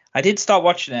 I did start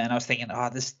watching it and I was thinking,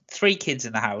 there's 3 kids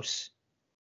in the house,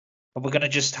 and we're gonna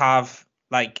just have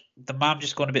like the mom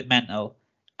just going a bit mental,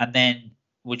 and then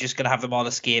we're just gonna have them all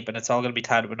escape, and it's all gonna be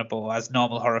tied up in a bow as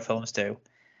normal horror films do.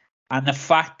 And the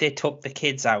fact they took the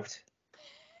kids out,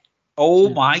 oh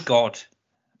my god!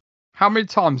 How many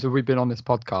times have we been on this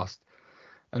podcast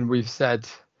and we've said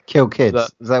kill kids?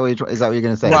 Is that what you're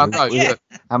going to say? Well, no, Yeah.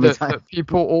 How many times? that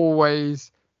people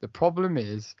always. The problem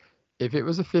is, if it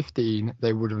was a 15,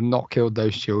 they would have not killed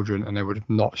those children and they would have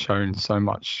not shown so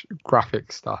much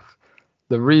graphic stuff.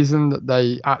 The reason that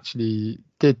they actually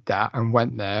did that and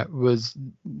went there was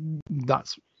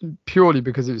that's purely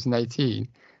because it was an 18,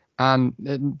 and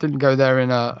it didn't go there in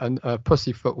a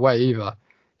pussyfoot way either.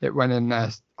 It went in there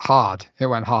hard. It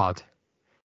went hard.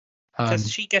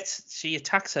 Because she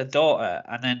attacks her daughter,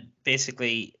 and then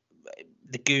basically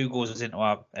the goo goes into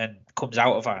her and comes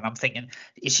out of her, and I'm thinking,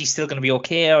 is she still going to be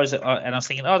okay, or is it? And I'm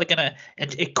thinking, they're gonna,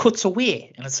 and it cuts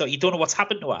away, and so you don't know what's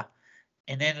happened to her,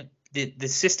 and then the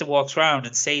sister walks around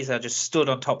and sees her just stood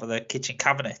on top of the kitchen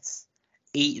cabinets,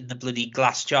 eating the bloody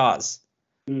glass jars.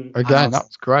 Again, that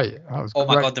was great. That was oh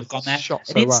great. my god, they've gone there, Shot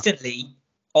and so instantly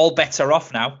all bets are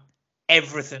off now.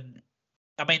 Everything.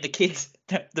 I mean, the kids,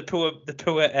 the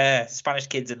poor Spanish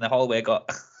kids in the hallway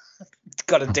got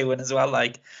a doing as well.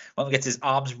 Like, one gets his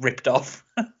arms ripped off.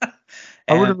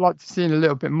 I would have liked to seen a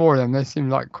little bit more of them. They seem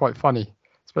like quite funny,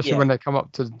 especially Yeah. when they come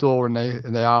up to the door and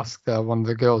they ask one of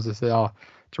the girls, they say, "Do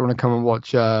you want to come and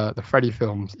watch the Freddy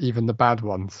films, even the bad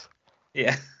ones?"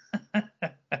 Yeah.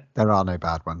 There are no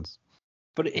bad ones.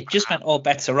 But it just meant all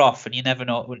bets are off, and you never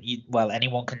know.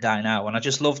 Anyone can die now, and I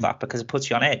just love that because it puts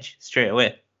you on edge straight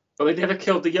away. Well, they never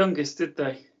killed the youngest, did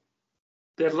they?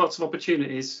 They had lots of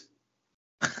opportunities.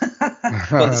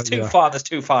 Well, there's too far. There's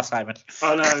too far, Simon.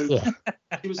 I know. Yeah.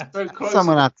 He was so close.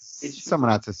 Someone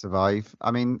had to survive.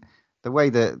 I mean, the way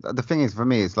the thing is for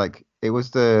me, it's like it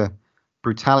was the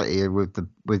brutality with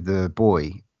the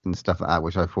boy and stuff like that,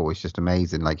 which I thought was just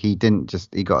amazing. Like he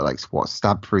got like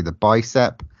stabbed through the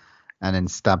bicep and then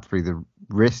stabbed through the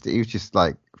wrist. It was just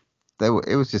like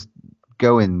it was just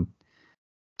going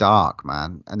dark,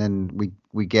 man. And then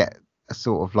we get a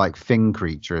sort of like thing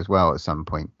creature as well at some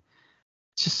point.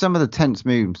 Just some of the tense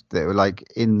moves that were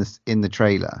like in the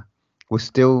trailer were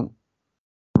still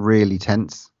really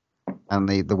tense, and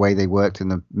the way they worked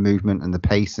and the movement and the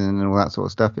pacing and all that sort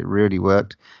of stuff, it really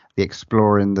worked. The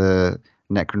exploring the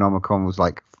Necronomicon was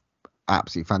like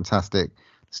absolutely fantastic.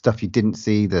 Stuff you didn't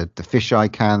see, the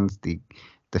fisheye cans, the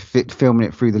filming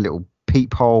it through the little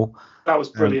peephole. That was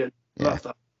brilliant. Yeah. Love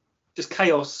that. Just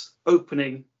chaos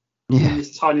opening Yeah. in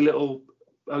this tiny little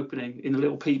opening in a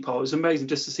little peephole. It was amazing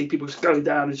just to see people just going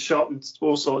down and shot and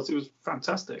all sorts. It was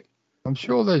fantastic. I'm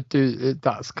sure they do it.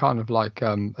 That's kind of like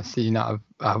a scene out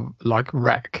of like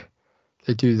Wreck.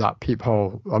 They do that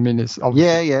peephole. I mean, it's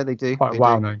obviously Yeah, they do. quite a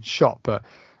well-known shot, but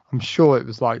I'm sure it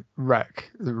was like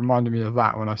Wreck that reminded me of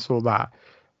that when I saw that.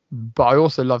 But I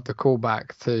also love the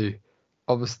callback to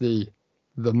obviously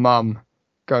the mum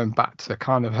going back to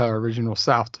kind of her original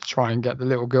self to try and get the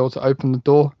little girl to open the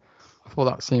door. I thought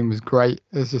that scene was great.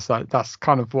 It's just like that's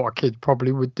kind of what a kid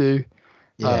probably would do.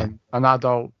 Yeah. An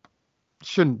adult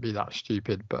shouldn't be that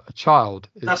stupid, but a child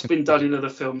is. That's been done in other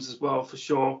films as well, for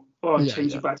sure.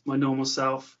 Change it back to my normal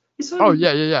self.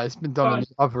 Yeah. It's been done in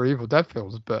other Evil Dead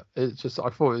films, but it's just I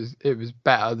thought it was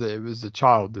better that it was a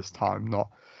child this time, not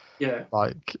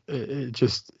like it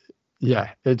just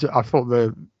I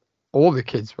thought all the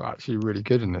kids were actually really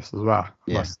good in this as well.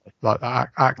 Yeah. Like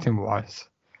acting wise,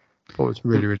 I thought it was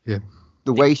really good.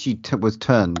 The way she was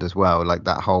turned as well, like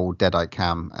that whole Deadite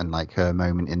cam and like her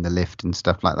moment in the lift and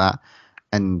stuff like that.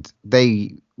 And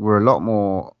they were a lot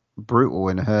more brutal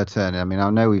in her turn. I mean, I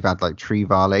know we've had like tree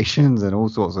violations and all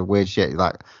sorts of weird shit,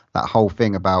 like that whole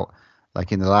thing about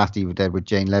like in the last Evil Dead with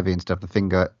Jane Levy and stuff, the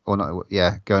finger going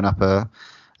up her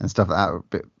and stuff like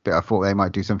that. But I thought they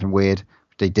might do something weird,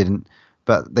 but they didn't.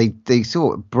 But they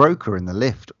sort of broke her in the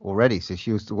lift already. So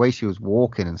the way she was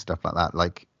walking and stuff like that,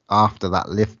 like after that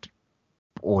lift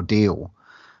ordeal,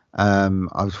 I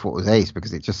thought it was ace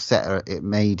because it just it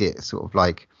made it sort of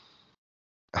like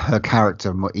her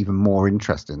character even more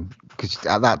interesting, because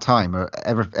at that time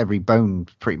every bone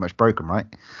pretty much broken, right?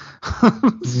 I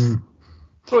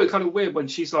thought it kind of weird when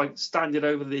she's like standing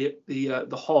over the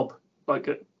hob,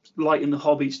 like lighting the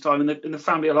hob each time, and the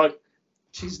family are like,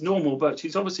 she's normal, but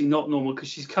she's obviously not normal because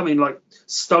she's coming like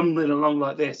stumbling along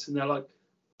like this, and they're like,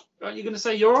 aren't you going to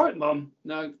say you're all right, Mum?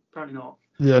 No, apparently not.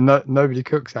 Yeah, nobody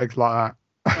cooks eggs like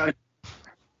that.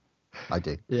 I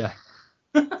do. Yeah.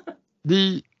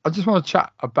 I just want to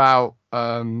chat about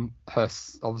her,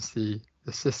 obviously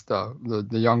the sister,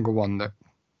 the younger one that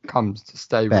comes to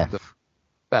stay Beth. with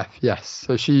Beth. Yes.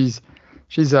 So she's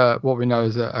what we know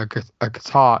as a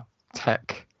guitar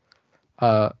tech,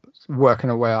 working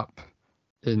her way up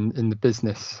in the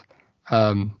business.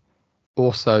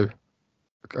 Also,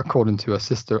 according to her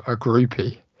sister, a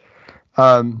groupie.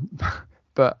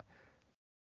 But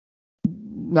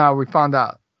now we find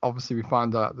out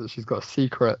that she's got a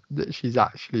secret that she's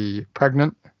actually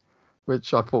pregnant,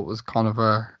 which I thought was kind of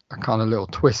a kind of little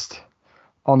twist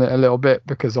on it a little bit,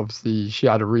 because obviously she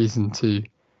had a reason to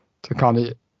kind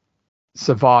of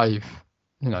survive,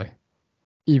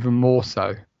 even more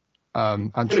so,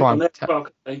 and try and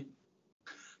protect.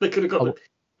 They could have got it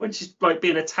when she's like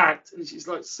being attacked and she's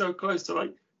like so close to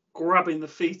like grabbing the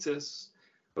fetus,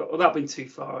 but that'd been too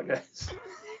far, I guess.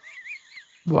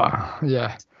 Wow,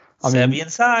 yeah. Serbian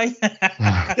side.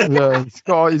 Yeah,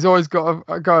 he's always got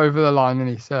to go over the line, and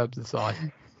he Serbs aside.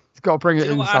 He's got to bring it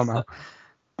in somehow.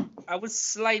 I was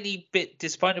slightly bit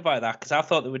disappointed by that, because I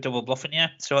thought they were double bluffing you.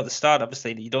 So at the start,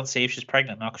 obviously, you don't see if she's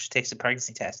pregnant or not, because she takes a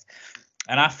pregnancy test.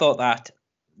 And I thought that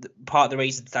part of the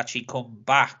reason that she'd come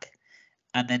back,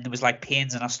 and then there was like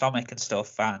pains in her stomach and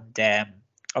stuff, and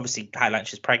obviously highlighting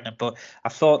she's pregnant. But I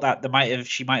thought that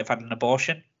she might have had an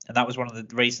abortion, and that was one of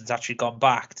the reasons that she'd gone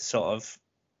back to sort of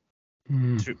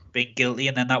through being guilty,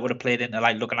 and then that would have played into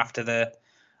like looking after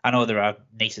I know there are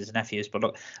nieces and nephews,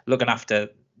 but looking after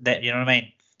that, you know what I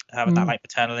mean? Having that like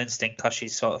maternal instinct, because she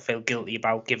sort of feel guilty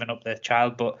about giving up the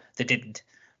child, but they didn't.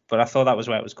 But I thought that was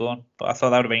where it was going. But I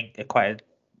thought that would have been quite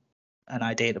an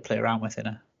idea to play around with in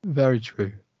her. Very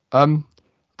true. I don't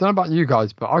know about you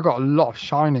guys, but I got a lot of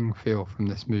Shining feel from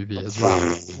this movie as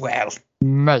well. Well,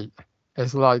 mate,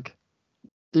 it's like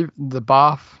even the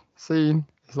bath scene.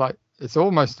 It's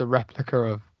almost a replica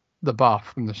of the bath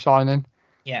from The Shining.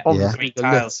 Yeah, obviously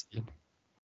tiles.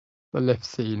 The lift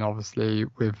scene, obviously,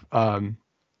 with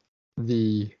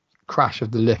the crash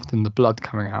of the lift and the blood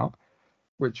coming out,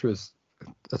 which was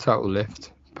a total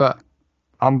lift. But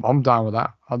I'm down with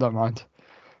that. I don't mind.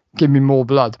 Give me more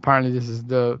blood. Apparently, this is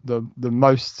the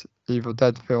most Evil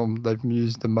Dead film they've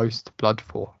used the most blood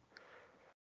for.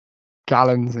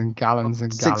 Gallons and gallons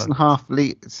and gallons.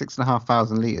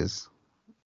 6,500 litres.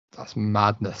 That's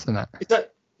madness, isn't it?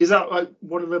 Is that like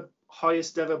one of the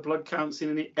highest ever blood counts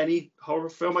in any horror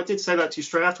film? I did say that to you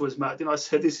straight afterwards, Matt. Didn't I?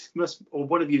 Said this must, or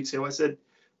one of you two. I said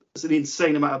it's an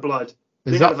insane amount of blood.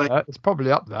 It's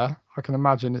probably up there. I can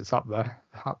imagine it's up there.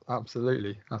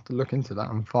 Absolutely. I have to look into that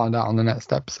and find out on the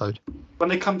next episode. When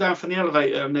they come down from the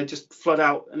elevator and they just flood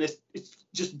out, and it's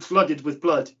just flooded with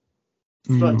blood.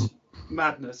 Flood.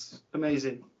 Madness.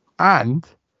 Amazing. And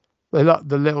the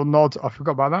little nod, I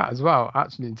forgot about that as well,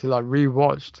 actually, until I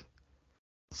rewatched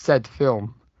said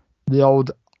film. The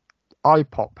old eye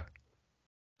pop.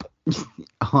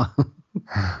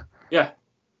 Yeah.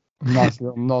 Nice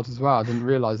little nod as well. I didn't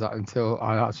realise that until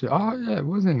I actually, it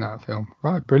was in that film.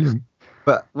 Right, brilliant.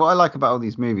 But what I like about all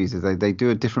these movies is they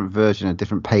do a different version, a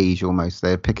different page almost.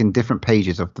 They're picking different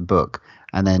pages of the book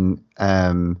and then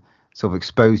sort of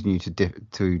exposing you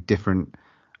to different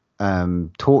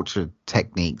torture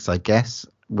techniques, I guess,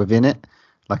 within it.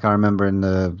 Like I remember in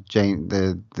the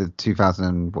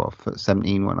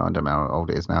 2017 one, I don't know how old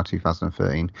it is now,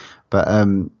 2013, but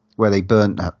where they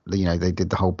burnt, they did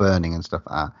the whole burning and stuff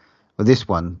like that. But this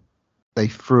one, they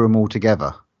threw them all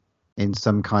together in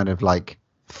some kind of like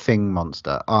thing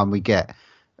monster. And we get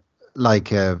like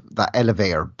that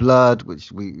elevator of blood,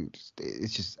 which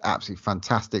it's just absolutely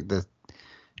fantastic.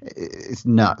 It's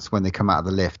nuts when they come out of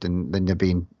the lift and then they're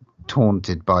being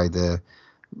taunted by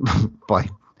by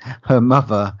her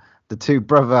mother, the two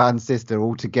brother and sister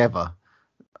all together.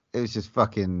 It was just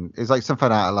fucking. It's like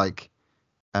something out of like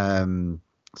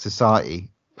Society.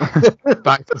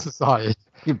 Back to Society.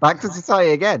 You're back to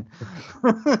Society again.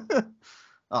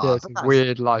 It's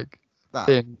weird, like that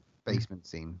thing. Basement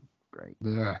scene. Great.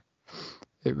 Yeah,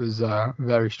 it was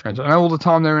very strange. And all the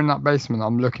time they were in that basement,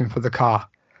 I'm looking for the car.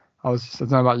 I don't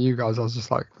know about you guys. I was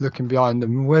just like looking behind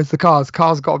them. Where's the car? The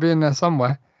car's got to be in there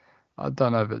somewhere. I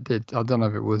don't know if it did. I don't know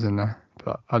if it was in there,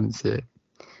 but I didn't see it.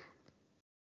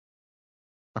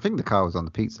 I think the car was on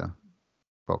the pizza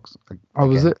box.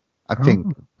 Was it? I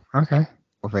think. Okay.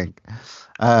 I think.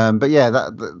 But yeah,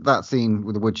 that scene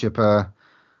with the wood chipper,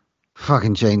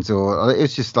 fucking chainsaw.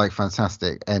 It's just like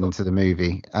fantastic end to the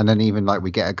movie, and then even like we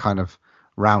get a kind of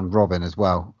round robin as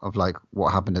well of like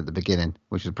what happened at the beginning,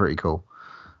 which is pretty cool.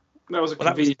 That was a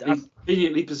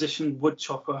conveniently positioned wood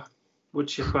chipper.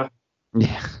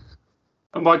 Yeah.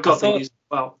 Oh my God, they used it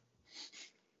well.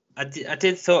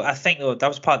 I think though that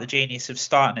was part of the genius of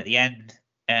starting at the end,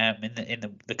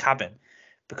 in the cabin,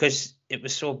 because it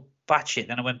was so batshit.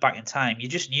 Then I went back in time. You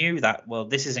just knew that, well,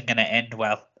 this isn't going to end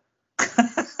well.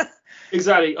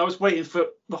 Exactly. I was waiting for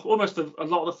almost a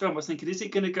lot of the film. I was thinking, is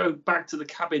it going to go back to the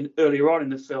cabin earlier on in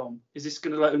the film? Is this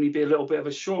going to only be a little bit of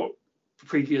a short,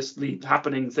 previously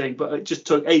happening thing? But it just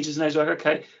took ages and ages. Like,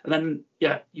 okay, and then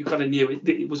you kind of knew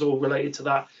it was all related to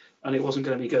that, and it wasn't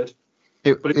going to be good.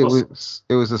 It was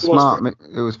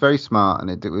very smart,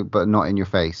 and but not in your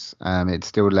face. It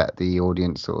still let the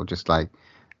audience sort of just like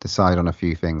decide on a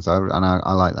few things. I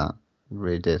like that.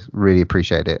 Really did. Really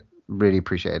appreciate it. Really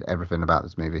appreciated everything about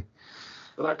this movie.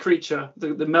 But that creature,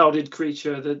 the melded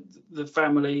creature, the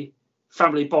family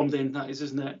bonding, that is,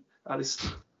 isn't it? That is.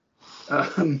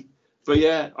 But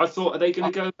yeah, I thought, are they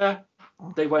going to go there?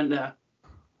 They went there.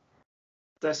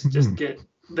 Let's just get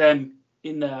them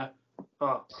in there.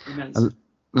 Oh, immense. A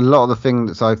lot of the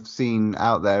things that I've seen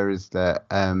out there is that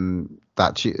a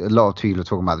lot of people are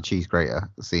talking about the cheese grater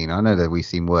scene. I know that we've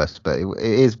seen worse, but it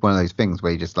is one of those things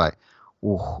where you just like,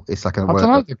 oh, it's like a. I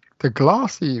don't know. The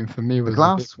glass eating for me was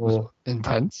a bit more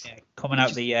intense. Yeah, coming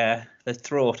out the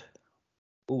throat.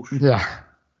 Oof. Yeah.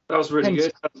 That was really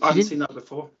good. I haven't seen that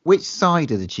before. Which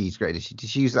side of the cheese grater did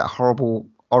she use? That horrible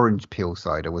orange peel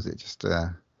side, or was it just I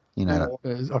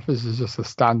think this is just a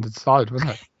standard side,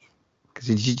 wasn't it? Because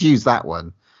if you use that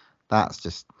one, that's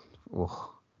just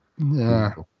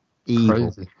evil.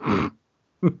 Crazy.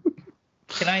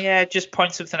 Can I just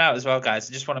point something out as well, guys?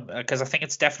 I just want to, because I think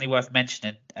it's definitely worth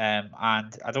mentioning, and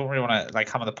I don't really want to like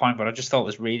hammer the point, but I just thought it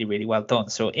was really, really well done.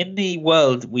 So in the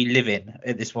world we live in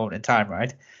at this moment in time,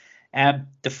 right?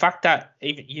 The fact that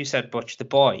even you said, Butch, the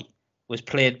boy was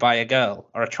played by a girl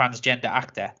or a transgender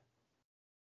actor,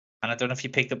 and I don't know if you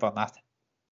picked up on that.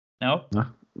 No.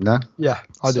 Yeah,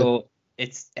 I did. So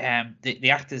it's the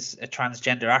actor's a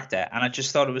transgender actor, and I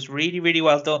just thought it was really, really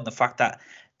well done. The fact that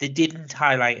they didn't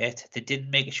highlight it, they didn't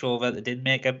make a show of it, they didn't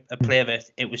make a play of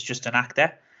it. It was just an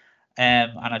actor,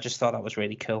 and I just thought that was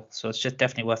really cool. So it's just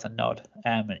definitely worth a nod.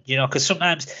 Because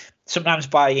sometimes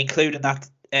by including that,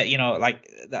 like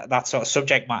that sort of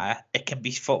subject matter, it can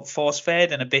be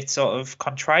force-fed and a bit sort of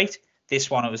contrite. This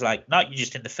one, it was like, no, you're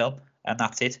just in the film, and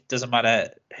that's it. Doesn't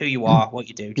matter who you are, what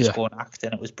you do, just go and act,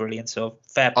 and it was brilliant. So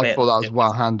fair play. I thought that was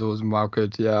well handled and well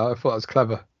good. Yeah, I thought that was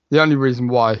clever. The only reason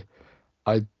why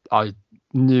I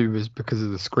knew was because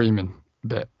of the screaming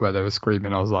bit where they were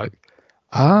screaming. I was like,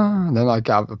 and then I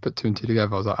put two and two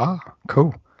together. I was like,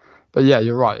 cool. But yeah,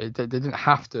 you're right. They didn't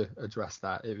have to address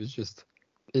that. It was just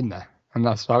in there, and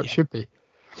that's how it should be.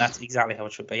 That's exactly how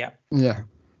it should be. Yeah.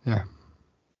 Yeah.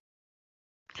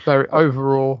 Very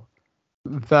overall,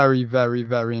 very, very,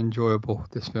 very enjoyable,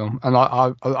 this film, and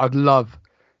I'd love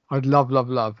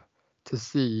to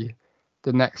see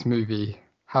the next movie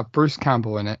have Bruce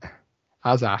Campbell in it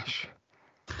as Ash.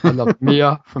 I love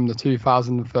Mia from the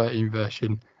 2013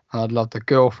 version, and I'd love the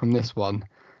girl from this one,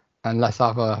 and let's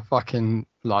have a fucking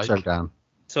showdown.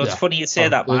 So it's funny you say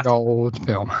that, Matt. Big old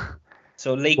film.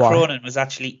 So Lee Cronin was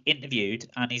actually interviewed,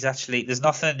 and there's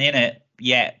nothing in it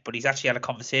yet, but he's actually had a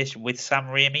conversation with Sam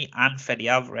Raimi and Fede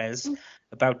Alvarez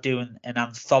about doing an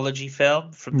anthology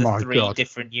film from the three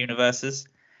different universes.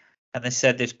 And they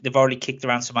said they've already kicked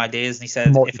around some ideas, and he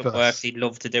said if it works, he'd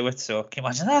love to do it. So can you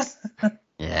imagine that?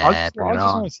 Yeah, I just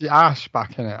want to see Ash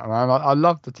back in it. I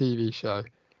love the TV show,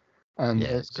 and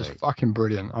it's just fucking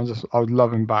brilliant. I would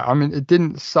love him back. I mean, it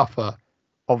didn't suffer,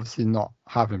 obviously, not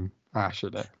having Ash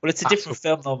in it. Well, it's a different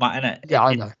film, though, Matt, isn't it? Yeah,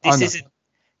 I know. Isn't.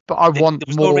 But there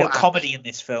was no real comedy in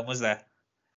this film, was there?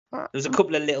 There was a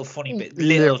couple of little funny bits,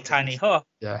 little tiny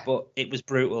but it was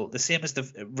brutal. The same as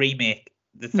the remake,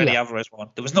 the Fede Alvarez one.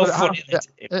 There was no fun in it.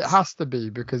 It has to be,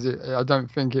 because I don't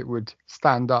think it would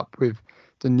stand up with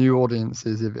the new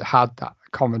audiences if it had that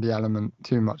comedy element,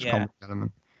 too much comedy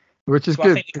element, which is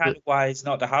good. I think it's kind of wise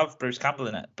not to have Bruce Campbell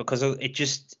in it, because it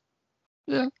just,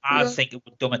 I think it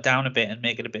would dumb it down a bit and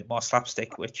make it a bit more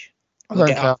slapstick, which I don't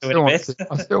care.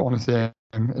 I still want to see him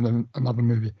in another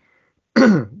movie.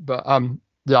 But I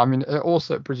mean, it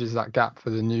also bridges that gap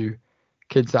for the new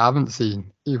kids that haven't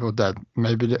seen Evil Dead.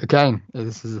 Maybe again,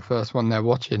 this is the first one they're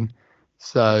watching,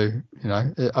 so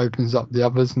it opens up the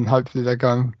others, and hopefully they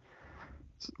go and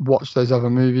watch those other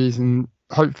movies, and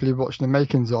hopefully watch the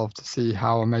makings of, to see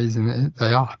how amazing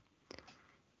they are.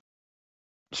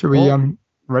 Should we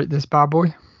rate this bad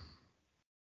boy?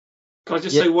 Can I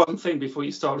just say one thing before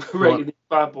you start rating this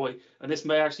bad boy? And this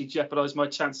may actually jeopardize my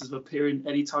chances of appearing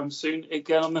anytime soon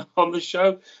again on the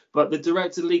show. But the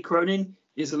director, Lee Cronin,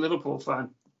 is a Liverpool fan.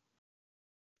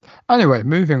 Anyway,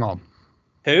 moving on.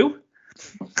 Who?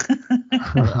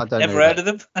 I don't Never know heard of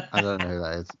them. I don't know who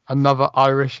that is. Another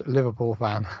Irish Liverpool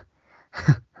fan.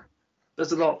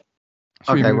 There's a lot.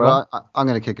 Okay, well, I'm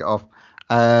going to kick it off.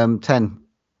 10.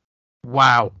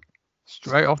 Wow.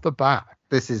 Straight off the bat.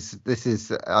 This is.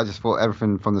 I just thought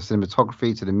everything from the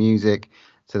cinematography to the music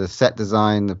to the set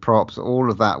design, the props, all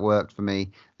of that worked for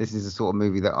me. This is the sort of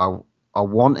movie that I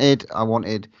wanted. I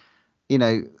wanted,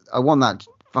 I want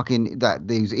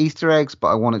these Easter eggs, but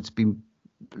I want it to be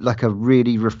like a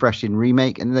really refreshing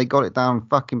remake, and they got it down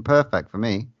fucking perfect for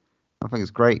me. I think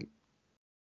it's great.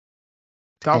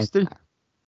 Dusty?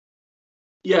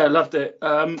 Yeah, I loved it.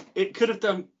 It could have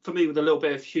done for me with a little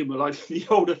bit of humour, like the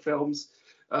older films,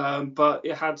 but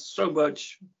it had so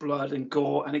much blood and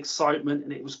gore and excitement,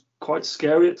 and it was quite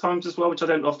scary at times as well, which I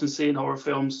don't often see in horror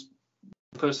films,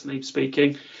 personally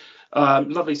speaking.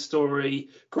 Lovely story,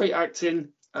 great acting.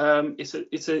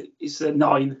 It's a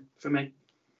 9 for me.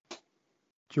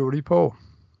 Geordie Paul.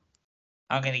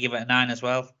 I'm going to give it a 9 as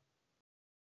well.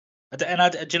 Do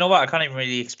you know what? I can't even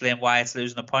really explain why it's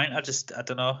losing a point. I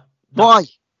don't know. Why?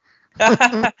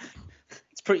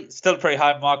 It's still a pretty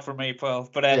high mark for me, Paul.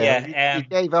 But you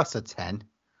gave us a 10.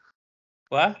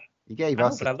 What? You gave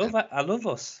us. But I love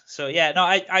us. So yeah, no,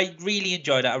 I really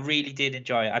enjoyed it. I really did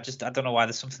enjoy it. I don't know why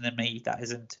there's something in me that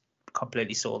isn't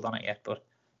completely sold on it yet. But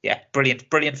yeah,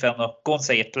 brilliant film though. Go and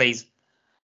see it, please.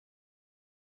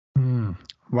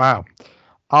 Wow.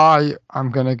 I am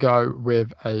going to go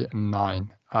with a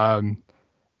 9.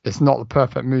 It's not the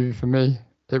perfect movie for me.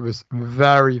 It was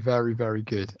very, very, very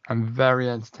good and very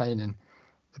entertaining.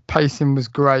 The pacing was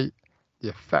great. The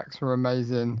effects were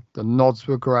amazing. The nods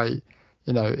were great.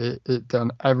 It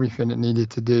done everything it needed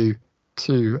to do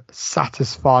to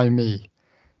satisfy me.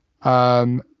 If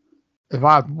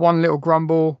I had one little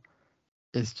grumble,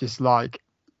 it's just like,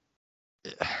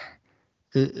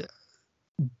 do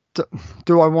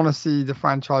I want to see the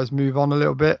franchise move on a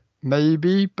little bit?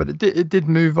 Maybe, but it did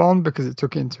move on because it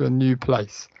took it into a new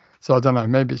place. So I don't know,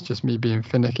 maybe it's just me being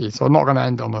finicky. So I'm not going to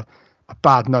end on a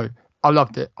bad note. I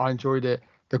loved it. I enjoyed it.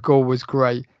 The gore was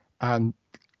great. And,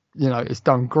 it's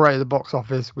done great at the box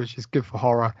office, which is good for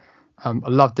horror. I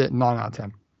loved it. 9 out of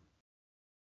 10.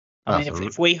 I mean,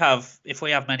 if we have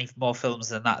many more films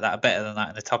than that are better than that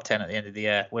in the top 10 at the end of the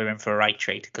year, we're in for a right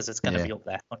treat because it's going to be up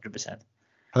there, 100%.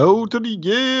 Hold to the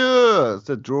year. It's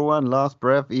the Draw and Last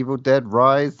Breath, Evil Dead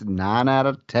Rise, 9 out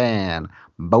of 10.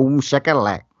 Boom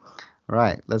shakalak.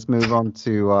 Right, let's move on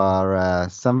to our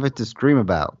Something to Scream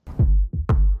About.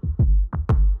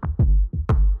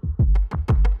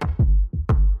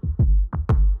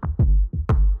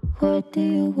 What do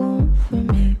you want from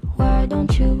me? Why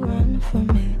don't you run from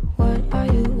me? What are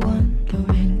you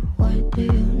wondering? What do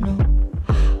you know?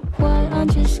 Why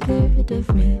aren't you scared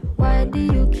of me? Why do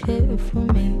you care for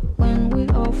me? When we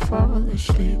all fall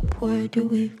asleep, where do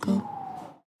we go?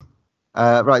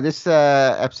 Right, this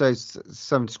episode's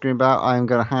Something to Scream About. I'm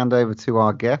going to hand over to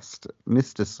our guest,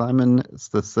 Mr. Simon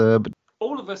the Serb.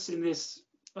 All of us in this,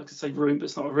 I could say room, but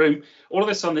it's not a room. All of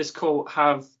us on this call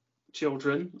have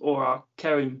children or are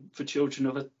caring for children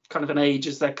of a kind of an age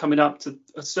as they're coming up to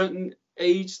a certain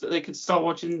age that they can start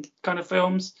watching kind of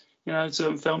films,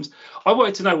 certain films. I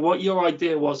wanted to know what your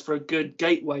idea was for a good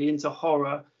gateway into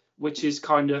horror, which is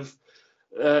kind of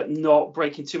not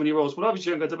breaking too many rules. When I was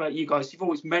younger, I don't know about you guys, you've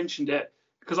always mentioned it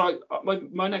because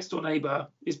my next door neighbour,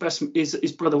 his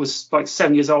brother was like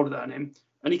 7 years older than him,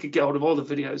 and he could get hold of all the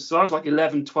videos. So I was like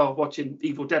 11, 12 watching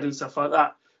Evil Dead and stuff like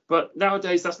that. But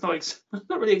nowadays, that's not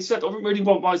really accepted. I don't really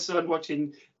want my son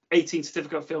watching 18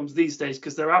 certificate films these days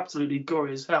because they're absolutely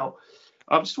gory as hell.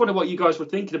 I'm just wondering what you guys were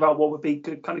thinking about. What would be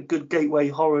good gateway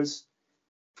horrors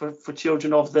for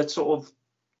children of that sort of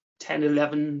 10,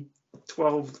 11,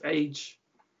 12 age.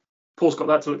 Paul's got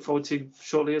that to look forward to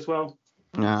shortly as well.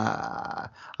 I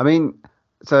mean,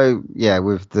 so yeah,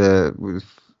 with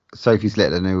Sophie's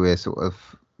Little, who we're sort of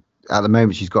at the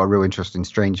moment, she's got a real interest in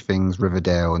Strange Things,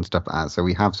 Riverdale, and stuff like that. So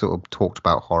we have sort of talked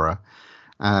about horror,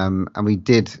 and we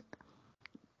did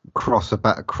cross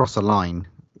a line,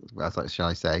 shall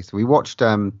I say? So we watched.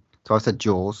 So I said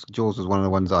Jaws. Jaws was one of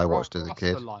the ones I watched as a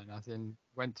kid. The line, as in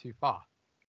went too far.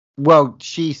 Well,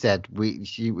 she said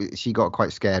she got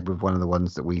quite scared with one of the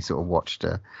ones that we sort of watched.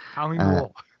 How many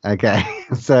more? Okay,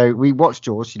 so we watched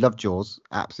Jaws. She loved Jaws,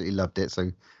 absolutely loved it. So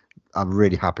I'm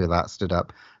really happy that stood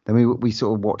up. Then we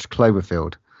sort of watched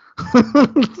Cloverfield,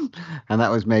 and that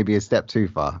was maybe a step too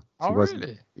far. Oh,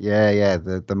 really? Yeah.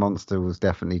 The monster was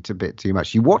definitely a bit too much.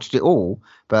 She watched it all,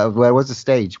 but there was a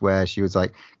stage where she was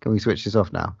like, "Can we switch this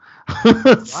off now?"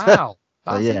 Wow,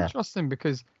 that's interesting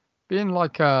because being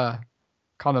like a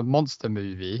kind of monster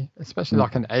movie, especially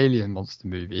like an alien monster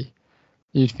movie,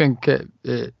 you'd think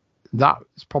it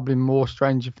that's probably more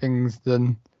Stranger Things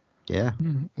than. Yeah.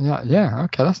 Yeah.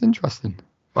 Okay, that's interesting.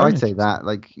 I'd say that,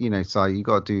 like, so you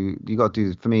got to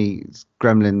do. For me, it's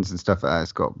Gremlins and stuff like that.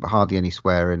 It's got hardly any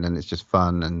swearing, and it's just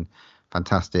fun and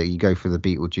fantastic. You go for the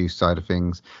Beetlejuice side of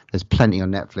things. There's plenty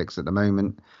on Netflix at the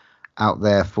moment out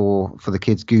there for the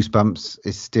kids. Goosebumps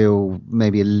is still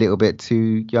maybe a little bit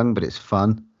too young, but it's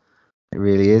fun. It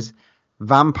really is.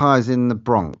 Vampires in the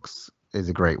Bronx is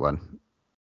a great one.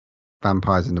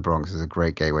 Vampires in the Bronx is a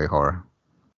great gateway horror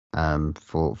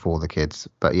for the kids.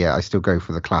 But yeah, I still go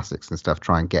for the classics and stuff.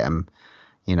 Try and get them,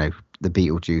 the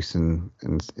Beetlejuice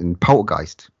and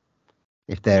Poltergeist,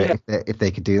 if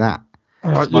they could do that.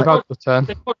 All right, you've had the turn.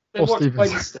 They watched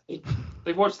Wednesday.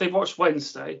 They watched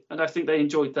Wednesday, and I think they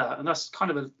enjoyed that. And that's kind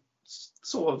of a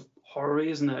sort of horror,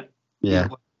 isn't it? Yeah.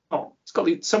 It's got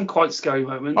some quite scary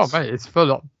moments. Oh mate, it's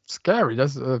full on scary.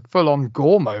 There's a full on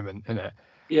gore moment in it.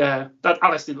 Yeah, that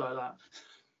Alice didn't like that.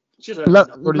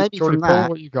 Maybe from that,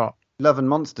 what you got? Love and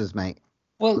Monsters, mate.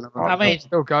 Well, I mean,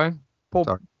 still going.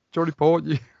 Paul, Geordie Paul,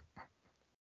 you've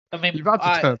had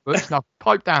the turn, Butch. Now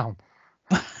pipe down.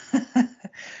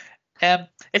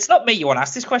 It's not me you want to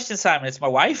ask this question, Simon. It's my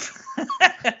wife.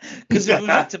 Because if it was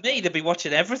up to me, they'd be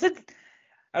watching everything.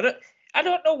 I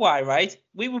don't know why, right?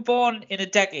 We were born in a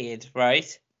decade,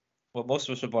 right? Well, most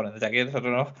of us were born in the decade, I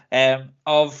don't know.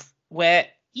 Of where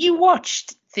you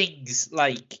watched things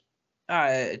like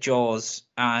Jaws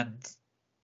and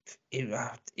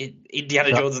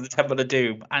Indiana Jones and the Temple of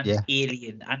Doom and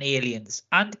Alien and Aliens.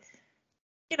 And,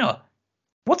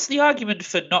 what's the argument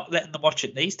for not letting them watch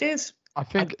it these days? I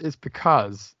think it's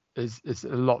because it's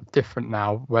a lot different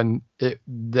now. When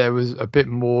there was a bit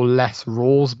less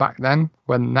rules back then.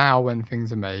 When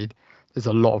things are made, there's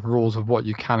a lot of rules of what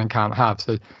you can and can't have.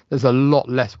 So there's a lot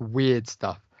less weird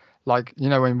stuff. Like,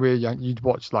 when we were young, you'd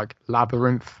watch like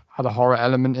Labyrinth had a horror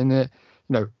element in it.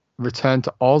 Return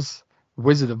to Oz,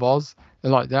 Wizard of Oz,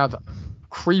 and like they had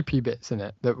creepy bits in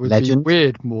it that would be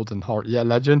weird more than horror. Yeah,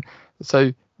 Legend.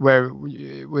 So where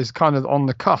it was kind of on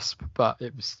the cusp, but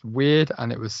it was weird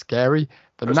and it was scary.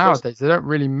 But nowadays they don't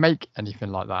really make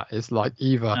anything like that. It's like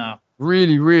either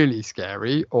really, really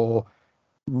scary or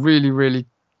really, really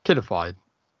kidified.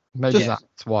 Maybe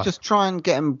that's why. Just try and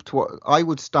get them to what I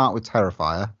would start with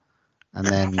Terrifier, and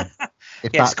then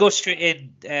just go straight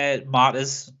in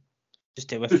Martyrs. Just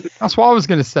do it. That's what I was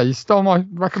going to say. You stole my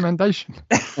recommendation.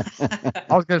 I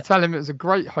was going to tell him it was a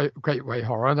great way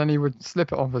horror, and then he would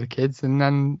slip it on for the kids, and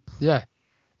then But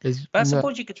I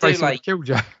suppose you could do like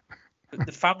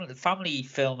the family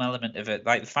film element of it,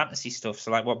 like the fantasy stuff.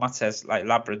 So like what Matt says, like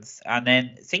Labyrinth, and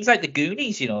then things like the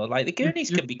Goonies. Like the Goonies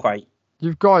can be quite.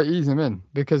 You've got to ease them in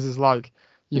because it's like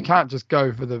you can't just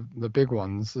go for the big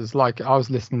ones. It's like I was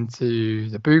listening to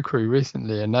the Boo Crew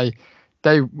recently, and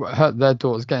they heard their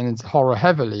daughter's getting into horror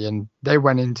heavily, and they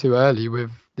went in too early with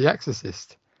The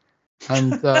Exorcist,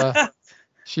 and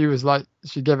she was like,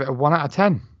 she gave it a 1 out of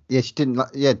 10. Yeah, she didn't.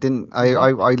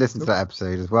 I listened to that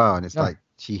episode as well, and it's like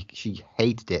she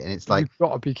hated it, and it's like you've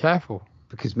got to be careful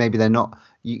because maybe they're not.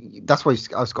 That's why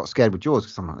I got scared with Jaws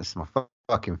because I'm like, this is my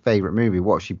fucking favorite movie.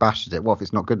 What if she bashes it? What if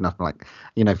it's not good enough? I'm like,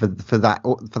 for that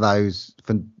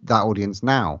audience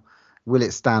now, will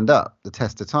it stand up the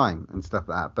test of time and stuff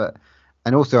like that? But.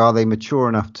 And also, are they mature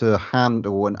enough to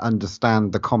handle and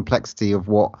understand the complexity of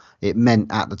what it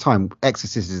meant at the time?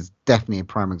 Exorcist is definitely a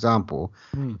prime example.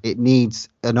 It needs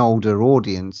an older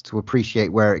audience to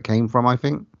appreciate where it came from, I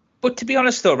think. But to be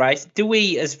honest, though, right, do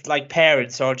we as like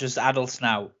parents or just adults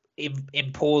now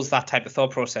impose that type of thought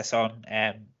process on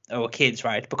our kids,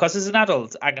 right? Because as an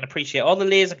adult, I can appreciate all the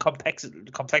layers and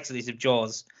complexities of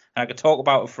Jaws, and I could talk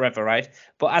about it forever, right?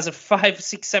 But as a 5,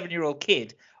 6, 7-year-old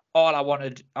kid, all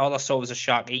I saw was a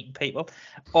shark eating people.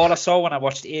 All I saw when I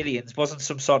watched Aliens wasn't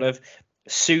some sort of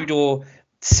pseudo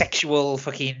sexual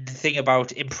fucking thing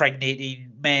about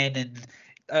impregnating men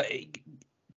and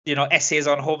essays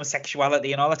on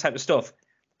homosexuality and all that type of stuff.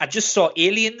 I just saw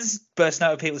aliens bursting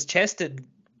out of people's chest and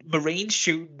Marines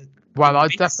shooting. Well, I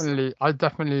definitely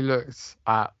looked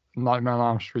at Nightmare on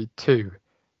Elm Street 2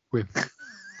 with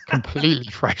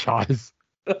completely fresh eyes.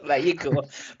 There you go.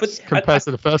 But compared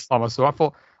to the first time I saw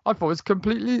it, I thought it was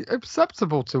completely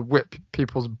acceptable to whip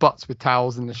people's butts with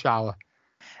towels in the shower.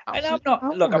 And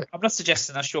I'm not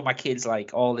suggesting I show my kids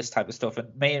like all this type of stuff.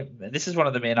 And this is one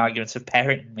of the main arguments of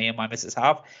parenting me and my missus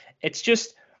have. It's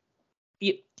just,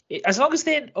 as long as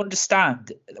they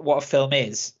understand what a film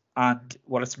is and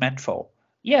what it's meant for,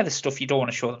 there's stuff you don't want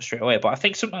to show them straight away. But I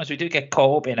think sometimes we do get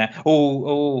caught up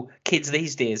in kids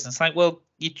these days. And it's like, well,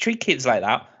 you treat kids like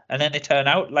that, and then they turn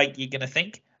out like you're going to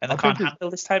think. and they can't handle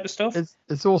this type of stuff.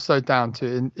 It's also down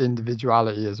to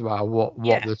individuality as well. What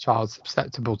the child's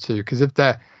susceptible to, because if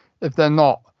they're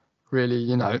not really,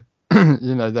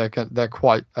 they're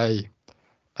quite a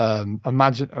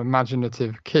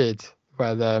imaginative kid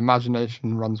where their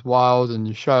imagination runs wild, and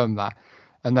you show them that,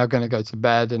 and they're going to go to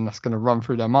bed, and that's going to run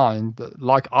through their mind,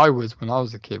 like I was when I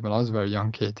was a kid, when I was a very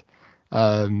young kid.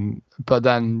 But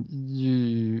then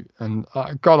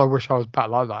God, I wish I was back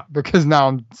like that, because now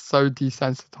I'm so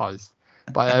desensitized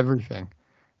by everything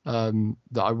that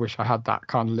I wish I had that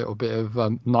kind of little bit of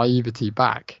naivety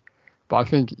back. But I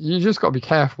think you just got to be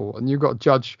careful, and you've got to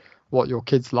judge what your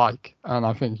kids like. And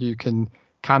I think you can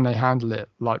they handle it?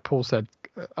 Like Paul said,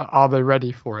 are they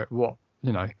ready for it?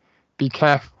 Be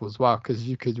careful as well, because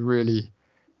you could really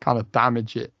kind of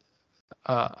damage it,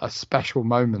 a special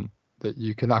moment that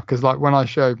you can have. Because like when I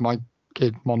showed my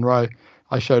kid Monroe,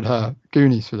 I showed her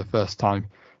Goonies for the first time.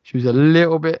 She was a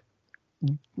little bit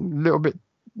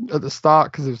at the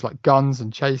start, because it was like guns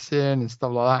and chasing and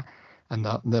stuff like that, and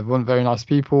they weren't very nice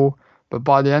people. But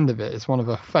by the end of it, it's one of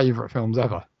her favorite films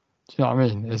ever. Do you know what I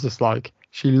mean? It's just like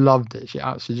she loved it. She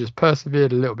actually just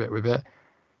persevered a little bit with it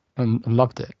and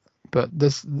loved it. But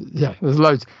there's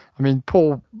loads. I mean,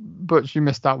 Paul, Butch, you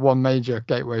missed out one major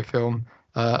gateway film,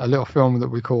 a little film that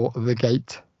we call The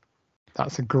Gate.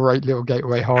 That's a great little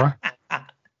gateway horror.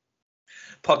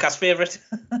 Podcast favourite.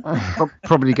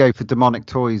 Probably go for Demonic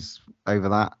Toys over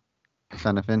that, if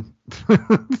anything.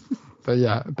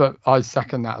 But I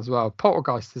second that as well.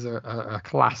 Poltergeist is a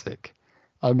classic.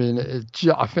 I mean,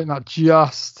 I think that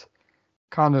just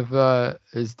kind of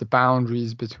is the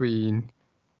boundaries between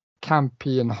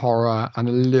campy and horror and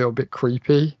a little bit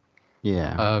creepy.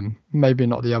 Yeah. Maybe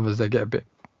not the others. They get a bit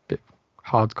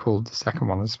hardcore, the second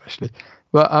one especially.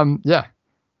 But yeah.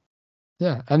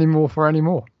 Any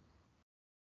more?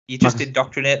 You just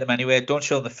indoctrinate them anyway. Don't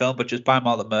show them the film, but just buy them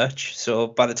all the merch. So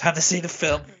by the time they see the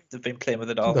film, they've been playing with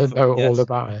it all. They know all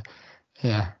about it.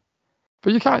 Yeah.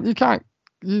 But you can't.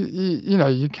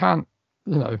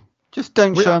 Just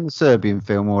don't show them the Serbian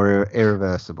film or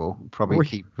Irreversible.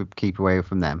 Probably keep away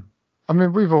from them. I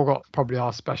mean, we've all got probably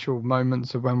our special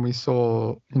moments of when we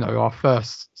saw, our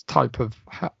first type of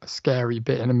scary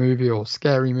bit in a movie, or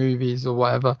scary movies or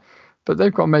whatever. But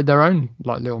they've got made their own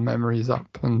like little memories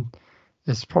up, and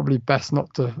it's probably best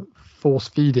not to force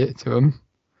feed it to them.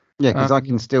 Yeah, because I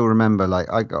can still remember,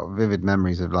 like, I got vivid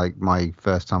memories of like my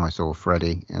first time I saw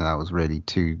Freddy, and I was really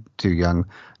too young.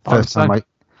 First time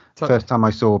I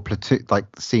saw Platoon,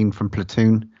 like the scene from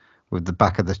Platoon with the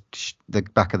back of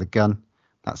the gun,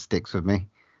 that sticks with me.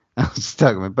 I was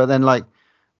stuck with it. But then, like, a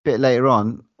bit later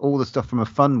on, all the stuff from a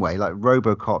fun way, like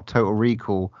RoboCop, Total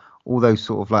Recall, all those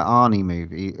sort of like Arnie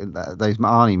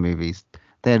movies,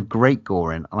 they had great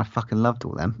gore in, and I fucking loved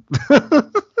all them.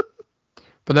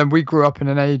 But then we grew up in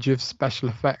an age of special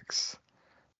effects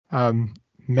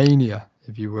mania,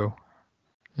 if you will,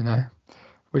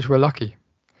 which we're lucky.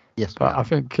 Yes, but I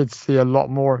think kids see a lot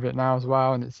more of it now as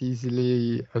well, and it's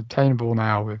easily obtainable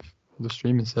now with the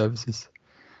streaming services.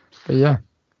 But yeah,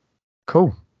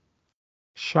 cool.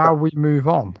 Shall we move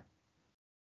on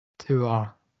to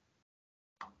our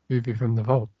movie from the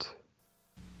vault?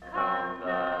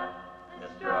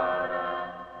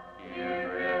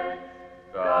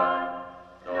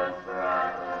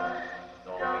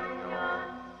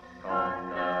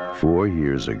 4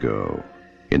 years ago,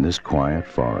 in this quiet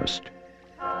forest,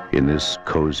 in this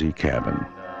cozy cabin,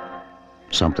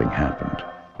 something happened.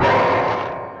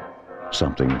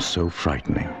 Something so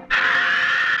frightening.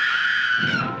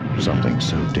 Something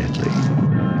so deadly.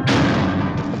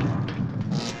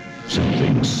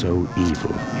 Something so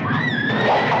evil.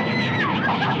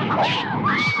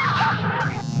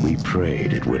 We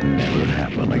prayed it would never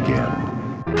happen again.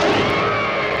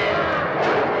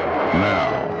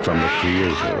 Now, from the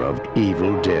creator of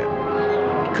Evil Dead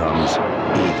comes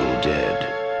Evil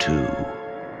Dead 2.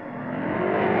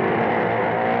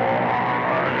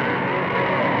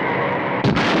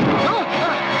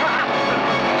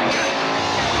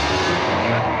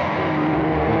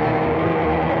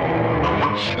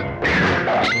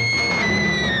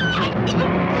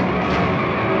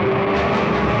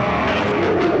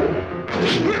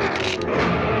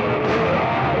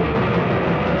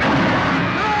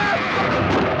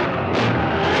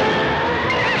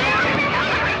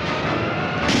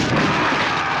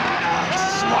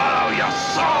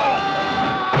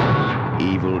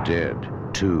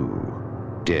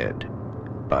 Dead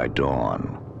by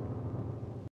Dawn.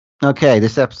 Okay,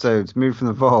 this episode's moved from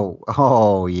the vault.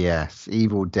 Oh yes,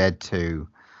 Evil Dead 2.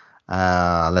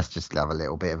 Let's just have a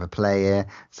little bit of a play here.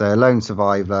 So, a lone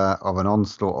survivor of an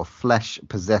onslaught of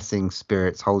flesh-possessing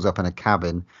spirits holds up in a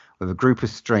cabin with a group of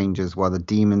strangers while the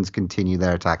demons continue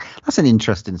their attack. That's an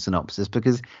interesting synopsis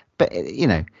because, but you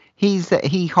know,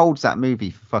 he holds that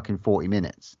movie for fucking 40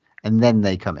 minutes and then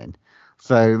they come in.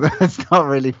 So that's not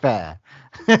really fair.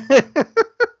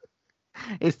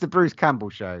 It's the Bruce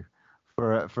Campbell show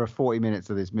for 40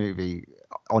 minutes of this movie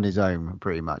on his own,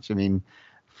 pretty much. I mean,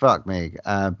 fuck me.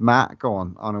 Matt, go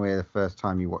on. I know the first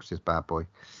time you watched this bad boy.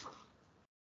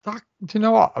 Do you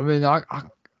know what? I mean, I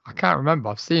can't remember.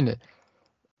 I've seen it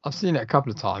a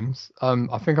couple of times.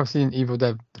 I think I've seen Evil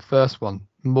Dead, the first one,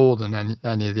 more than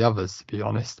any of the others, to be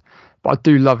honest. But I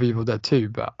do love Evil Dead 2.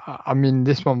 But I mean,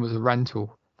 this one was a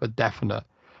rental for definite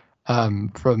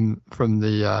from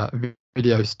the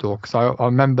video store, because I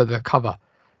remember the cover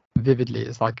vividly.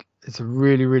 It's a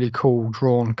really, really cool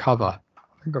drawn cover.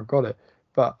 I think I've got it.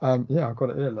 But yeah, I've got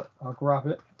it here. Look, I'll grab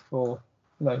it for,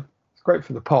 it's great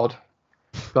for the pod.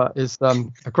 But it's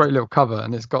a great little cover,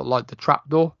 and it's got like the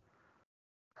trapdoor,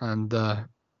 and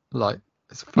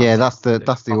it's that's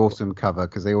the awesome cover,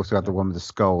 because they also have the one with the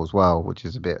skull as well, which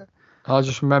is a bit. I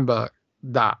just remember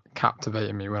that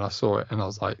captivating me when I saw it, and I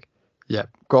was like, "Yeah,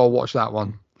 gotta watch that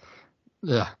one."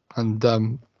 Yeah,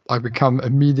 and I become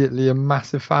immediately a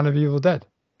massive fan of Evil Dead.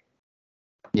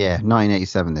 Yeah,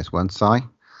 1987. This one, Si.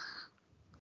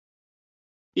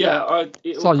 Yeah,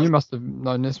 So you must have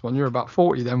known this one. You're about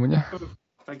 40 then, weren't you?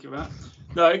 Thank you, Matt.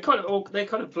 No, they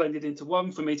kind of blended into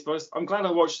one for me, to be honest. I'm glad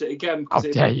I watched it again because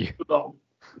How dare you? Long.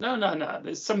 No.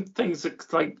 There's some things that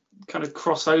kind of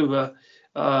cross over.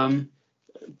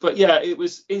 But yeah, it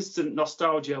was instant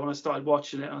nostalgia when I started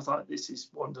watching it. I was like, this is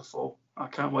wonderful. I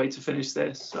can't wait to finish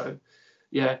this. So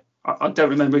yeah, I don't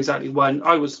remember exactly when.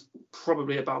 I was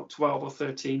probably about 12 or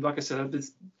 13. Like I said, I had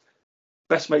this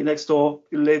best mate next door.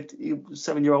 He was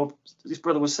 7-year-old. His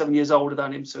brother was 7 years older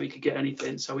than him, so he could get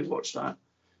anything. So we watched that.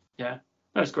 Yeah,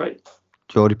 that was great.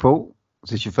 Geordie Paul, is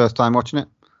this your first time watching it?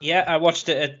 Yeah, I watched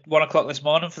it at 1:00 this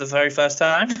morning for the very first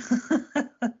time.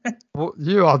 Well,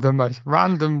 you are the most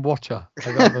random watcher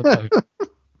I've ever known.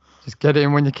 Just get it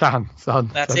in when you can,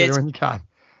 son. That's get it. it when you can.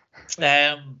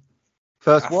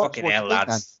 First watch. Fucking hell,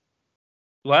 lads.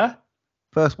 What?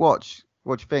 First watch.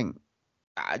 What do you think?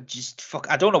 I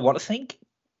don't know what to think.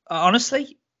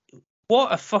 Honestly,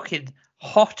 what a fucking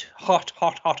hot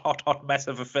mess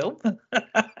of a film.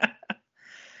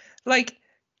 Like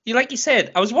you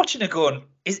said, I was watching it going,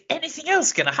 is anything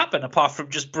else going to happen apart from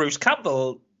just Bruce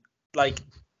Campbell,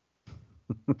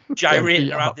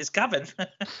 gyrating around this cabin?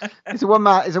 It's a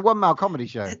one-man comedy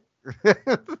show.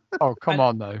 Oh, come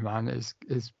on, though, man.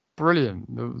 It's brilliant.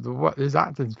 His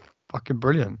acting's fucking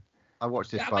brilliant. I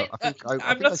watched this.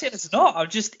 I'm not saying it's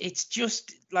not. It's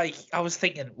just like I was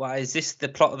thinking. Why is this the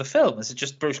plot of the film? Is it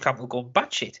just Bruce Campbell going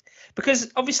batshit?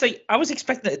 Because obviously, I was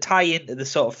expecting it to tie into the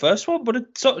sort of first one, but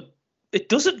it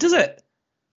doesn't, does it?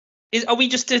 Are we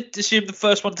just to assume the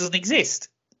first one doesn't exist?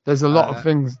 There's a lot of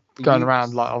things going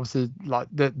around. Like obviously,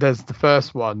 there's the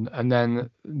first one, and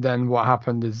then what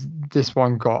happened is this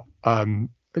one got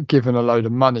given a load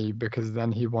of money because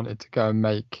then he wanted to go and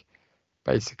make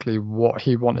basically what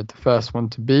he wanted the first one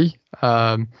to be.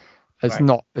 It's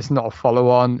not a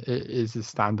follow-on. It is a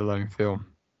standalone film.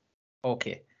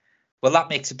 Okay, well that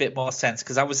makes a bit more sense,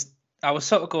 because I was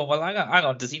sort of going, well, hang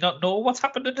on, does he not know what's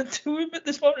happening to him at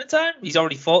this moment in time? He's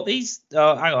already fought these.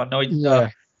 Hang on, no.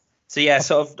 Yeah. So yeah,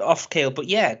 sort of off scale, but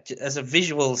yeah, as a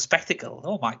visual spectacle,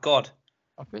 oh my god.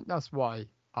 I think that's why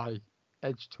I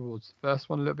edge towards the first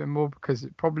one a little bit more, because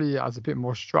it probably has a bit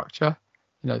more structure.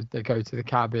 They go to the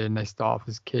cabin, they start off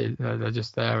as kids, they're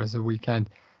just there as a weekend,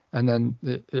 and then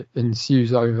it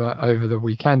ensues over the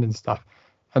weekend and stuff.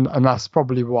 And that's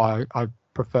probably why I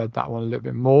preferred that one a little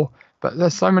bit more. But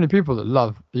there's so many people that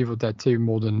love Evil Dead 2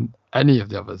 more than any of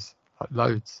the others, like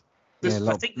loads. Yeah, a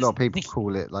lot of people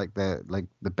call it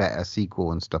the better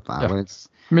sequel and stuff like that. Yeah.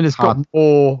 It's got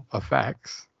more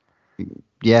effects.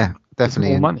 Yeah,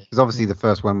 definitely. More money. Because obviously the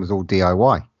first one was all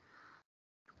DIY.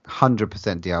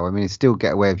 100% DIY. I mean, it still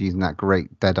get away with using that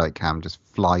great Deadite cam, just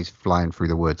flying through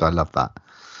the woods. I love that.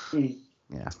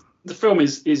 Yeah. The film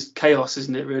is chaos,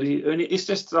 isn't it? Really, and it's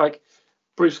just like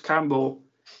Bruce Campbell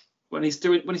when he's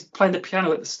playing the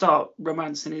piano at the start,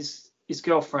 romancing his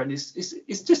girlfriend. It's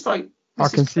just like. I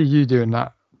can see you doing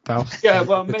that, Dal. Yeah,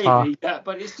 well, maybe. Yeah,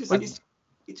 but it's just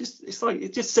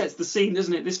it just sets the scene,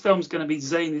 doesn't it? This film's going to be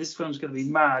zany. This film's going to be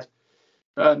mad.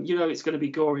 It's going to be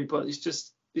gory, but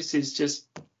this is just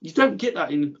you don't get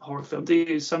that in horror film, do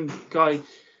you? Some guy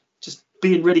just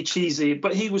being really cheesy,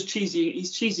 but he was cheesy.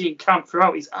 He's cheesy in camp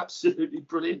throughout. He's absolutely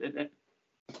brilliant in it.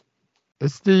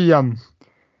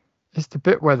 It's the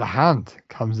bit where the hand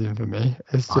comes in for me.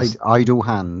 It's just idle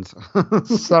hand.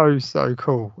 so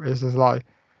cool. It's just like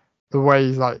the way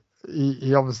he's like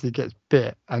he obviously gets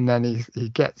bit, and then he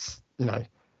gets, you know,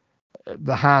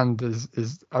 the hand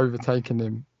is overtaking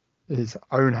him, his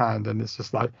own hand, and it's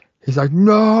just like he's like,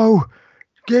 no,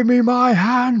 give me my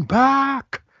hand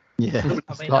back. Yeah.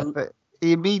 I mean, like,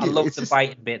 he I immediately love the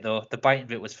biting bit though. The biting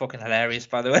bit was fucking hilarious,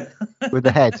 by the way. with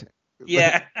the head.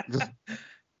 Yeah. Just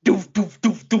Doof, doof,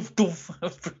 doof, doof,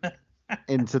 doof.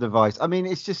 into the vice. I mean,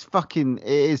 it's just fucking. It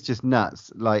is just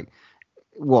nuts. Like,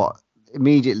 what?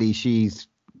 Immediately she's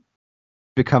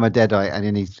become a deadite, and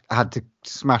then he's had to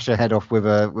smash her head off with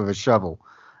a shovel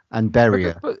and bury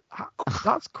her. But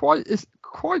that's quite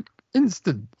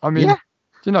instant. I mean, Yeah.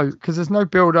 you know, because there's no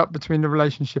build up between the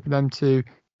relationship of them two.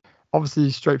 Obviously,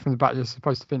 straight from the back, you're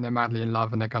supposed to think they're madly in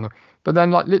love and they're gonna. But then,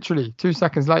 like, literally 2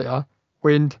 seconds later,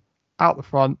 wind out the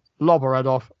front, lob her head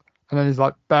off, and then he's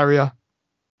like, bury her,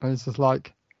 and it's just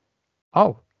like,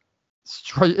 oh,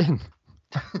 straight in.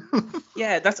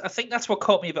 Yeah, I think that's what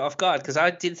caught me a bit off guard, because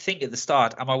I did think at the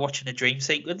start, am I watching a dream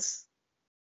sequence?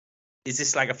 Is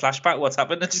this like a flashback? What's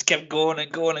happened? I just kept going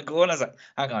and going and going. I was like,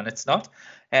 hang on, it's not.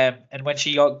 And when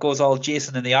she goes all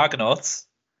Jason and the Argonauts.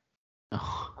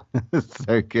 Oh,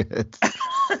 so good.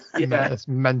 Yeah, it's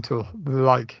mental.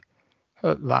 Like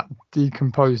that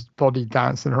decomposed body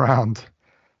dancing around,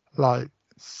 like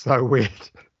so weird.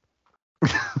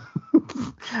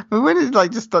 But when it's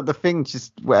like just like the thing,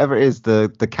 just whatever it is,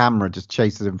 the camera just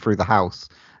chases him through the house,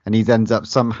 and he ends up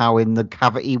somehow in the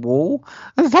cavity wall.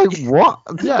 And it's like, what?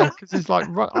 Yeah, because he's like,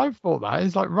 I thought that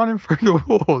he's like running through the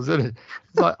walls, isn't he?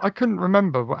 It's like I couldn't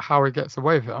remember how he gets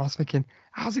away with it. I was thinking,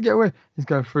 how's he get away? He's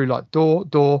going through like door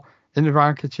in the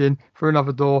round kitchen, through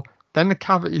another door, then the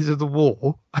cavities of the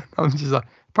wall. I'm just like,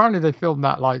 apparently they filmed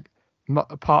that like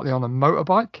partly on a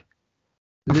motorbike.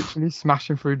 Literally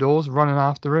smashing through doors, running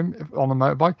after him on a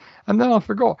motorbike, and then I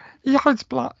forgot he hides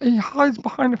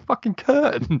behind a fucking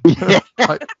curtain. Yeah.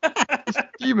 Like, he's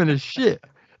fuming as shit.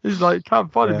 He's like,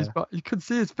 can't find him. But you could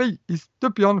see his feet. He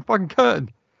stood behind the fucking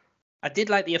curtain. I did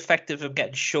like the effect of him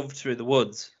getting shoved through the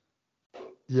woods.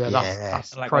 Yeah,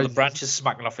 that's and like crazy. all the branches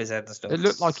smacking off his head and stuff. It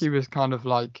looked like he was kind of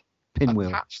like Pinwheel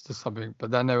attached to something,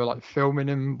 but then they were like filming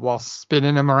him while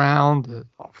spinning him around.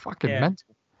 Oh, fucking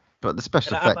mental. But the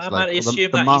special And effects, like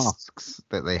the masks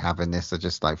that they have in this, are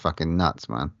just like fucking nuts,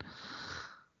 man.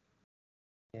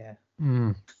 Yeah.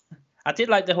 Mm. I did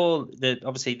like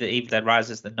obviously the Evil Dead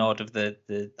Rises, the nod of the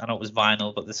I know it was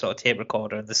vinyl, but the sort of tape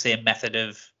recorder and the same method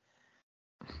of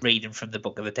reading from the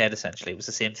Book of the Dead. Essentially, it was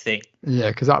the same thing. Yeah,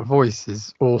 because that voice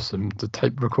is awesome. The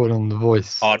tape recording on the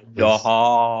voice. Oh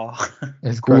no!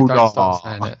 It's great. Don't start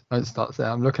saying it. Don't start saying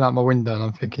it. I'm looking out my window and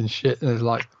I'm thinking, shit. And it's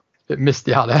like a bit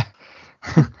misty out there.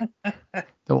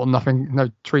 Don't want nothing, no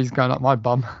trees going up my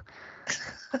bum.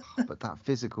 But that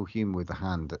physical humor with the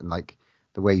hand, and like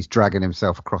the way he's dragging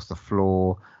himself across the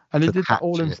floor, and he did that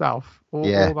all himself. All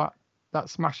that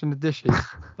smashing the dishes,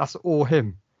 that's all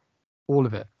him, all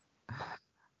of it.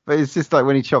 But it's just like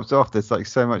when he chops off, there's like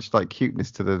so much like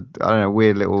cuteness to the, I don't know,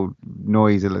 weird little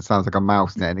noise. It sounds like a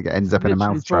mouse net, and it ends up in a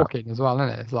mouse trap. Talking as well,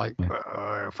 isn't it? It's like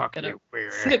fucking you,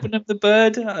 flipping up the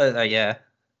bird. Yeah.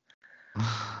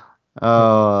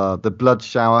 The blood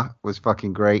shower was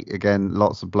fucking great. Again,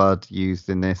 lots of blood used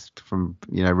in this, from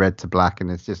red to black,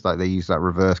 and it's just like they use that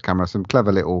reverse camera. Some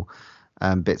clever little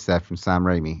bits there from Sam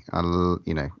Raimi.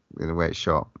 In the way it's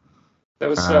shot. There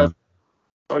was sorry,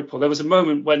 Paul. There was a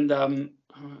moment when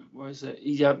where is it?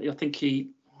 I think he.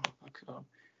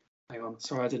 Hang on,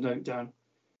 sorry, I didn't note it down.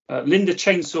 Linda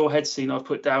chainsaw head scene I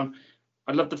put down.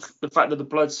 I love the fact that the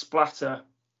blood splatter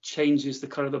changes the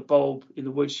colour of the bulb in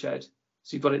the woodshed.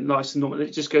 So you've got it nice and normal.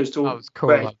 It just goes to all. That was cool.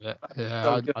 That bit.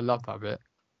 Yeah, I love that bit.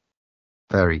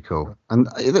 Very cool. And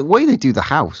the way they do the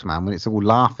house, man, when it's all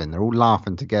laughing, they're all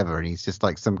laughing together, and he's just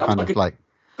like some kind of like.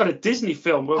 Got a Disney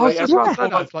film.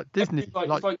 It's like Disney,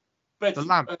 like the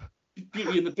lamp.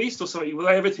 Beauty and the Beast or something,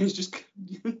 where everything's just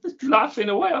laughing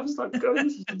away. I was like, God,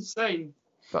 this is insane.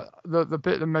 But the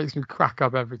bit that makes me crack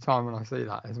up every time when I see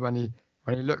that is when he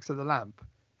looks at the lamp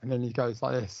and then he goes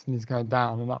like this and he's going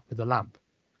down and up with the lamp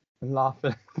and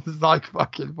laughing. It's like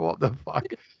fucking what the fuck?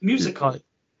 Musical, like,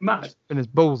 mad. And his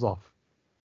balls off.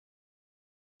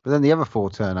 But then the other four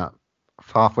turn up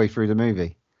halfway through the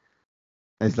movie.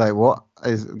 It's like, what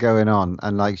is going on?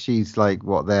 And like she's like,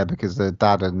 what, there because her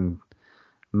dad and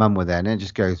mum were there, and it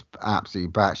just goes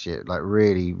absolutely batshit, like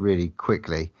really, really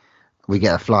quickly. We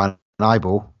get a flying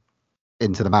eyeball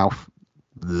into the mouth.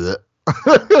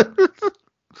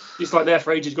 It's like there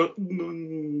for ages.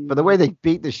 But the way they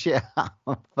beat the shit out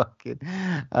of fucking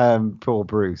poor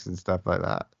Bruce and stuff like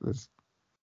that.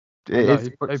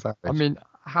 I mean,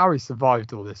 how he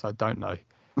survived all this, I don't know.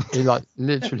 He like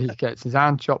literally gets his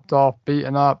hand chopped off,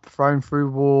 beaten up, thrown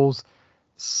through walls,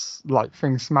 like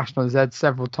things smashed on his head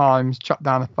several times, chucked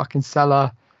down a fucking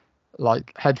cellar,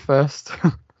 like head first.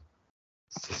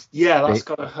 Yeah, that's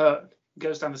gotta hurt. He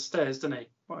goes down the stairs, doesn't he?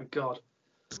 My God.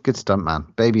 It's a good stunt, man.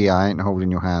 Baby, I ain't holding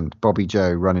your hand. Bobby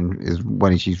Joe is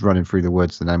when she's running through the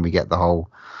woods, and then we get the whole,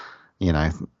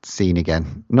 scene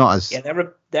again. Not as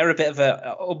they're a bit of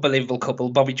a unbelievable couple.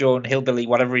 Bobby Joe and Hillbilly,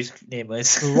 whatever his name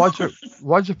was.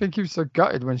 Why'd you think he was so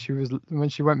gutted when she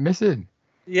went missing?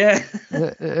 Yeah.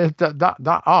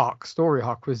 That story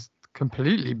arc was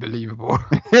completely believable.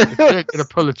 You ain't gonna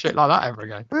pull a chick like that ever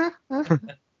again.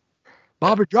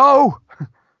 Bobby Joe.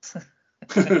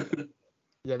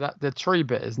 Yeah, the tree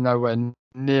bit is nowhere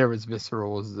near as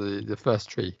visceral as the first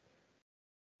tree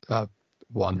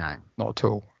one. No, not at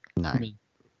all. No. I mean,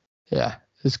 yeah,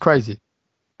 it's crazy.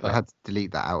 But I had to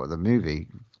delete that out of the movie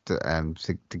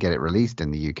to get it released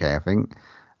in the UK, I think.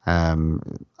 I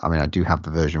mean, I do have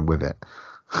the version with it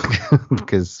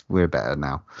because we're better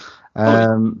now.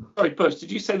 Sorry, Butch,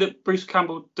 did you say that Bruce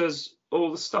Campbell does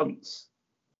all the stunts?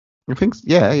 I think,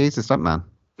 yeah, he's a stuntman.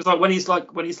 Because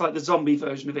like when he's like the zombie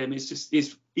version of him,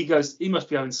 he must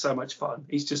be having so much fun.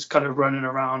 He's just kind of running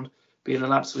around being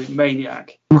an absolute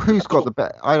maniac. Well, who's got the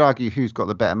better? I'd argue who's got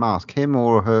the better mask, him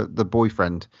or the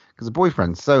boyfriend? Because the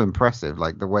boyfriend's so impressive,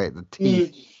 like the way the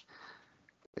teeth.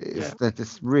 They're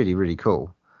just really, really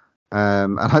cool.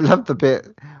 And I love the bit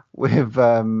with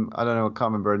I don't know, I can't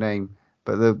remember her name,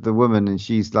 but the woman, and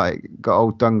she's like got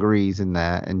old dungarees in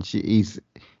there, and she's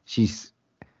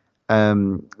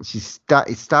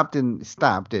stabbed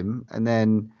him, and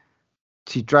then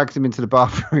she drags him into the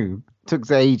bathroom.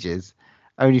 Took ages,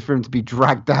 only for him to be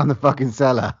dragged down the fucking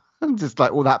cellar, and just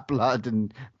like all that blood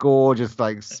and gore just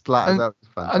like splatters out.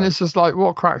 And it's just like,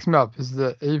 what cracks me up is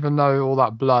that even though all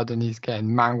that blood and he's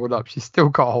getting mangled up, she's still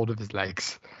got hold of his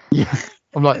legs. Yeah,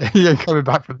 I'm like, he ain't coming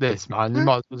back from this, man. You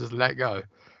might as well just let go.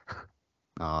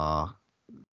 Ah,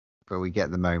 but we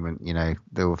get the moment,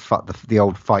 the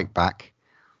old fight back.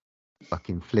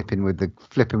 Fucking flipping with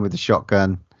the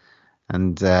shotgun,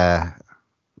 and the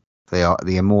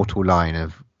immortal line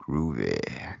of groovy.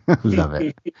 Love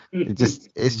it.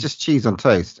 It's just cheese on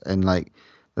toast, and like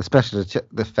the special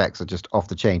effects are just off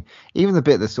the chain. Even the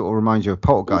bit that sort of reminds you of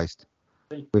Poltergeist,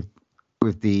 with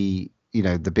the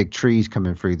the big trees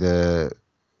coming through the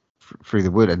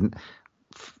wood, and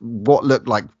what looked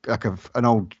like an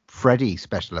old Freddy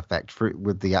special effect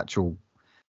with the actual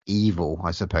evil,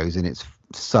 I suppose, in its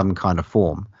some kind of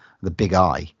form, the big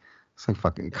eye. So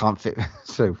fucking, it can't fit.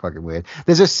 So fucking weird.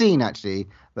 There's a scene actually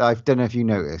that I don't know if you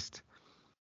noticed,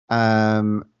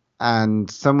 and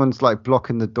someone's like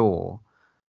blocking the door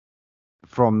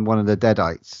from one of the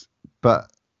Deadites, but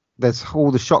there's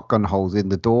all the shotgun holes in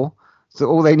the door, so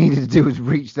all they needed to do was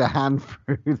reach their hand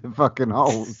through the fucking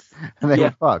holes, and they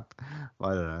were fucked.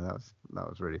 Well, I don't know. That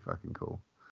was really fucking cool.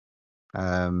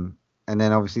 And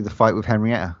then obviously the fight with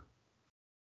Henrietta.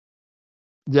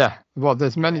 Yeah, well,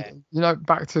 there's many,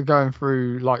 back to going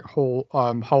through like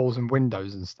holes and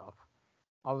windows and stuff.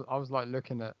 I was like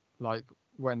looking at like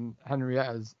when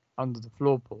Henrietta's under the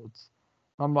floorboards.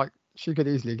 I'm like, she could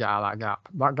easily get out of that gap.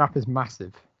 That gap is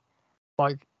massive.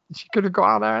 Like, she could have got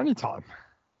out there anytime.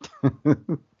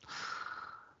 It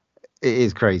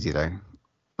is crazy though,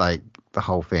 like the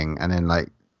whole thing, and then like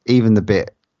even the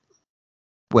bit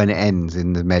when it ends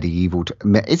in the medieval.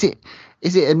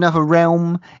 Is it another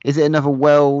realm? Is it another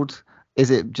world? Is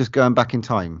it just going back in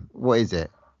time? What is it?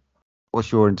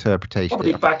 What's your interpretation?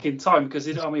 Probably back in time, because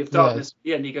in Army of Darkness, at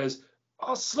the end he goes,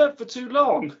 "I slept for too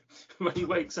long," when he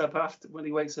wakes up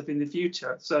in the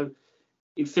future. So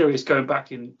in theory, it's going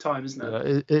back in time, isn't it?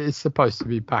 Yeah, it is supposed to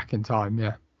be back in time.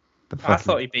 Yeah. I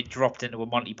thought he'd been dropped into a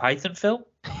Monty Python film.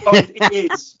 Oh, it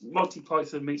is. Monty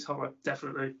Python meets horror,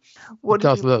 definitely. It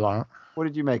does look like it. What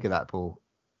did you make of that, Paul?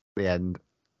 The end.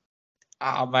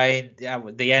 I mean,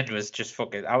 the end was just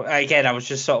fucking. I was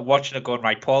just sort of watching it, going,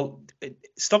 right, Paul,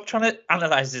 stop trying to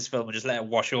analyze this film and just let it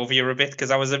wash over you a bit,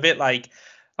 because I was a bit like,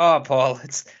 oh, Paul,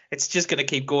 it's just gonna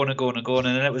keep going and going and going,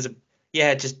 and then it was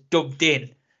just dumped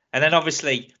in, and then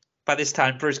obviously by this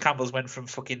time Bruce Campbell's went from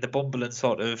fucking the bumbling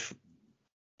sort of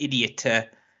idiot to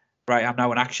right, I'm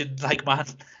now an action like man.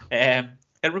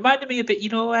 It reminded me a bit,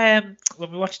 when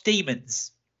we watched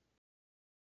Demons.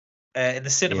 In the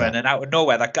cinema, and then out of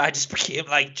nowhere, that guy just became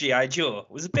like G.I. Joe. It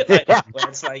was a bit like that, where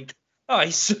it's like, oh,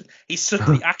 he's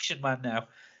suddenly action man now.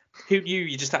 Who knew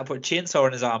you just had to put a chainsaw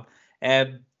in his arm?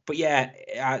 But yeah,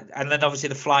 and then obviously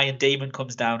the flying demon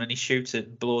comes down and he shoots it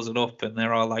and blows it up, and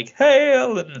they're all like,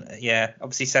 hail! And yeah,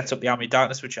 obviously sets up the Army of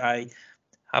Darkness, which I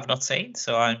have not seen,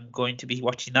 so I'm going to be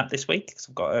watching that this week, because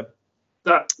I've got a...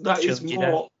 That is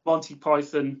more Monty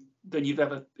Python than you've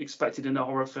ever expected in a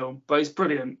horror film, but it's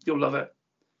brilliant. You'll love it.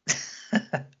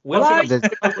 Will I?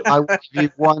 I will give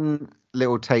you one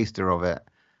little taster of it.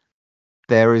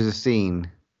 There is a scene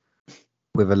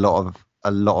with a lot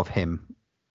of him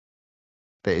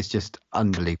that is just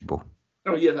unbelievable.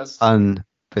 Oh yeah, that's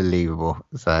unbelievable.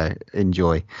 So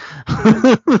enjoy.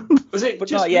 Was it? But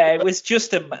Just it was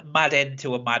just a mad end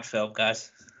to a mad film,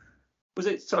 guys. Was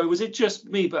it? Sorry, was it just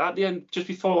me? But at the end, just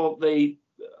before they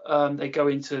go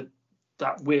into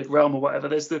that weird realm or whatever,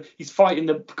 he's fighting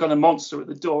the kind of monster at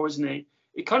the door, isn't he?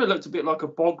 It kind of looked a bit like a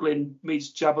Boglin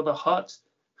meets Jabba the Hutt.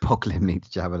 Boglin meets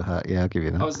Jabba the Hutt. Yeah, I'll give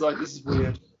you that. I was like, this is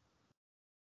weird.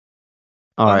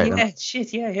 All right. Yeah,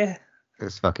 shit. Yeah.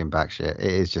 It's fucking batshit.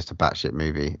 It is just a batshit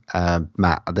movie.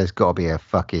 Matt, there's got to be a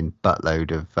fucking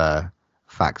buttload of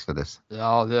facts for this.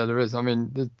 Yeah, there is. I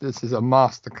mean, this is a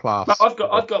masterclass. But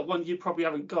I've got one you probably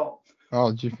haven't got.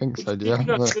 Oh, do you think so? Do you?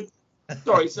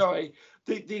 Sorry.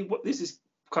 This is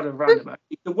kind of random.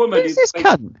 The woman Who's this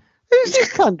cunt? Who's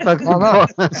this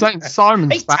cunt? St.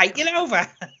 Simon's. He's taking over.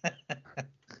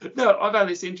 No, I found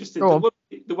this interesting.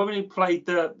 The woman who played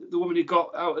the woman who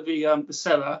got out of the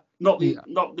cellar, not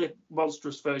the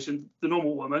monstrous version, the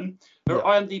normal woman. Her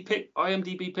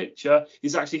IMDb picture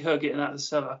is actually her getting out of the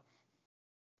cellar.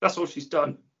 That's all she's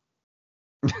done.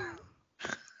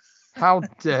 How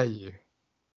dare you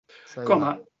say Go on, that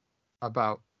Matt.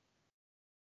 about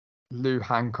Lou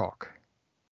Hancock?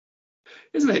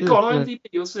 Isn't it? Go on, IMDb,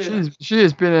 you'll see it. She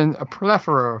has been in a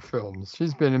plethora of films.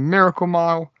 She's been in Miracle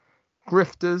Mile,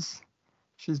 Grifters.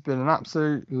 She's been in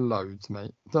absolute loads,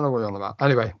 mate. Don't know what you're on about.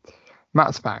 Anyway,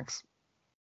 Matt's facts.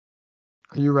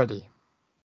 Are you ready?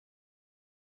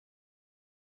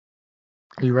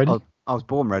 Are you ready? I was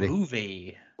born ready.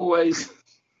 Movie. Always.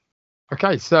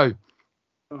 Okay, so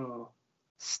Oh.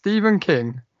 Stephen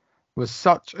King was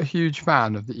such a huge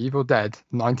fan of The Evil Dead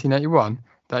 1981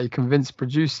 that he convinced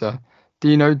producer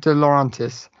Dino De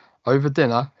Laurentiis over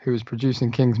dinner, who was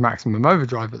producing King's Maximum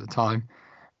Overdrive at the time,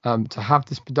 to have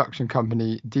this production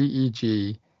company,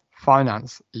 DEG,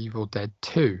 finance Evil Dead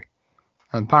 2.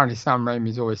 And apparently Sam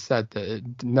Raimi's always said that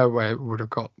no way it would have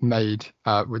got made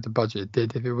with the budget it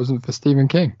did if it wasn't for Stephen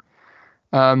King.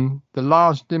 The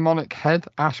large demonic head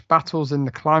Ash battles in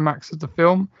the climax of the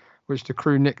film, which the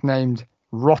crew nicknamed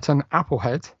Rotten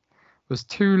Applehead, was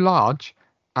too large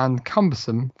and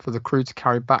cumbersome for the crew to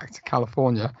carry back to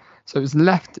California, so it was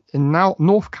left in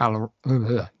North Carolina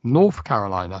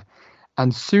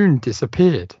and soon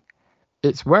disappeared.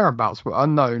 Its whereabouts were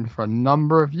unknown for a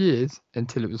number of years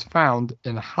until it was found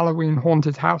in a Halloween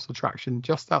haunted house attraction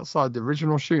just outside the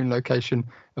original shooting location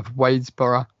of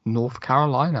Wadesboro, North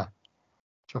Carolina,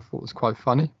 which I thought was quite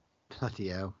funny. Bloody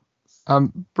hell.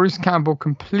 Bruce Campbell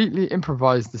completely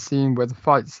improvised the scene where he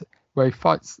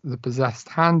fights the possessed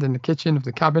hand in the kitchen of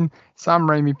the cabin. Sam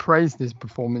Raimi praised his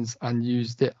performance and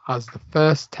used it as the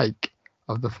first take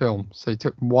of the film. So he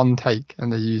took one take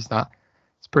and they used that.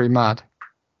 It's pretty mad.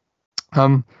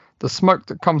 The smoke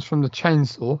that comes from the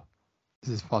chainsaw,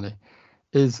 this is funny,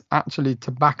 is actually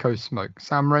tobacco smoke.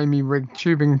 Sam Raimi rigged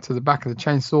tubing to the back of the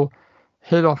chainsaw,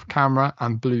 hid off camera,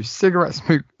 and blew cigarette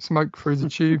smoke through the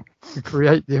tube to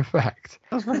create the effect.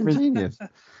 That's fucking genius.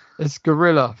 It's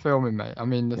guerrilla filming, mate. I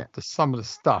mean, the some of the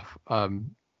stuff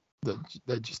that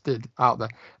they just did out there,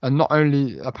 and not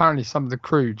only, apparently some of the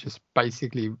crew just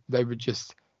basically, they would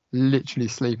just literally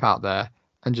sleep out there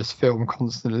and just film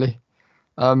constantly.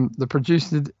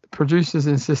 The producers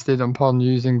insisted upon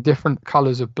using different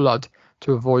colours of blood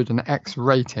to avoid an X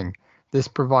rating. This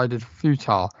proved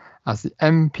futile, as the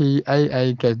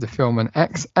MPAA gave the film an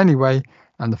X anyway,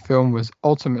 and the film was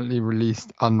ultimately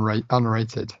released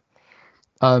unrated.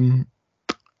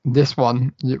 This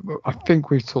one, I think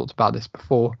we've talked about this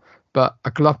before, but a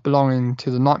glove belonging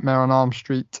to the Nightmare on Elm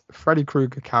Street Freddy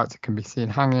Krueger character can be seen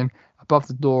hanging above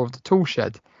the door of the tool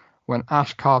shed when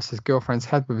Ash carves his girlfriend's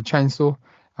head with a chainsaw,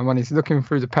 and when he's looking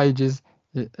through the pages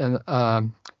in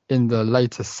the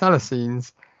later cellar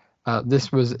scenes,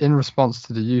 this was in response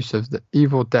to the use of the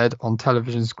Evil Dead on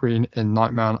television screen in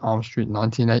Nightmare on Elm Street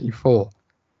 1984.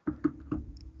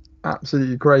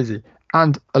 Absolutely crazy.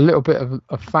 And a little bit of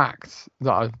a fact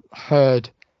that I've heard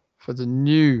for the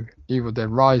new Evil Dead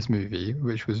Rise movie,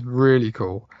 which was really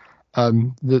cool,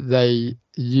 that they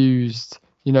used,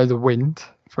 the wind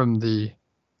from the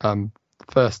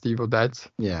first Evil Dead.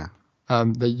 Yeah.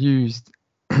 They used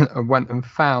went and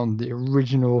found the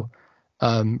original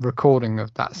recording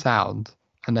of that sound,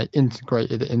 and they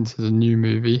integrated it into the new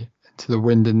movie, into the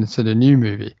wind, into the new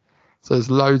movie. So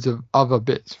there's loads of other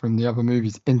bits from the other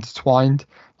movies intertwined.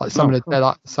 Like some of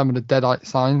the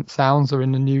Deadite sounds are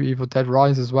in the new Evil Dead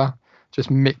Rise as well,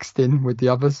 just mixed in with the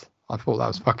others. I thought that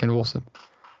was fucking awesome.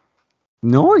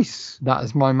 Nice. That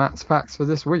is my Matt's facts for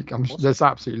this week. There's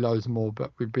absolutely loads more,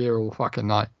 but we'd be here all fucking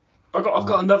night. I've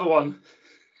got another one.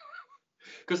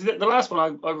 Because the last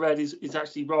one I read is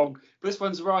actually wrong. But this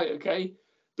one's right, okay?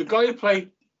 The guy who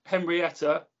played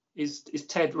Henrietta is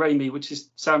Ted Raimi, which is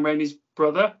Sam Raimi's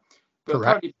brother. But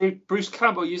Correct. apparently Bruce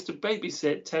Campbell used to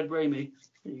babysit Ted Raimi.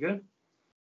 There you go.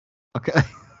 Okay.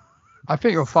 I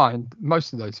think you'll find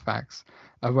most of those facts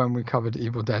are when we covered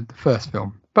Evil Dead, the first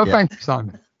film. But thank you,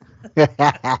 Simon.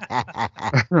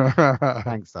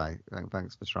 Thanks, Si.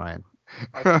 Thanks for trying.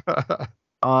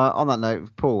 On that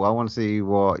note, Paul, I want to see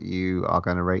what you are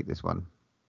going to rate this one.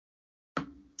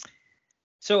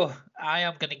 So I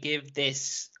am going to give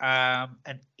this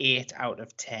an 8 out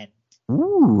of 10.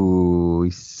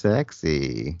 Ooh,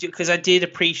 sexy. Because I did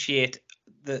appreciate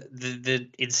the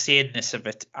insaneness of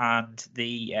it and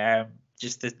the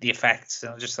just the effects.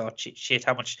 And I just thought, shit,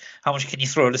 how much can you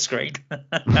throw at a screen?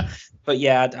 But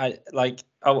yeah,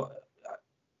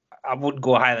 I wouldn't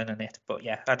go higher than an 8. But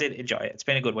yeah, I did enjoy it. It's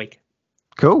been a good week.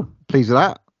 Cool. Pleased with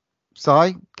that.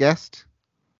 Si, guest?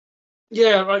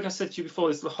 Yeah, like I said to you before,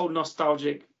 it's the whole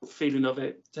nostalgic feeling of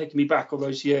it, taking me back all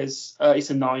those years. It's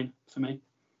a 9 for me.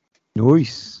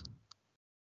 Nice.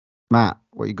 Matt,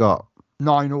 what you got?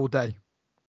 9 all day.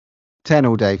 10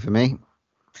 all day for me.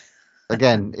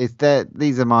 Again,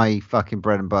 these are my fucking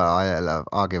bread and butter.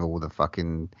 I'll give all the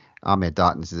fucking Army of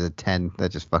Darkness is a 10. They're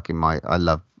just fucking I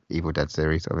love Evil Dead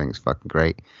series. I think it's fucking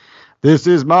great. This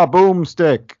is my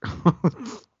boomstick.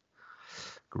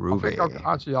 Groovy.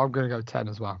 I'm going to go 10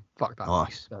 as well. Fuck that.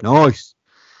 Nice. Nice.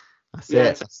 That's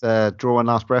it. That's draw one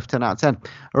last breath. 10 out of 10.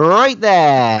 Right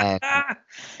there.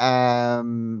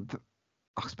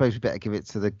 I suppose we better give it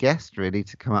to the guest, really,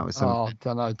 to come up with something. Oh, I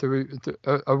don't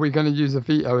know. Are we going to use a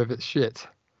veto if it's shit?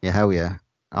 Yeah, hell yeah.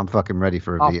 I'm fucking ready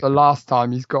for a After veto. last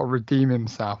time, he's got to redeem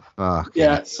himself. Fuck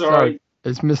yeah, sorry. So,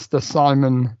 is Mr.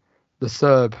 Simon the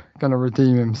Serb going to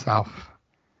redeem himself?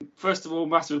 First of all,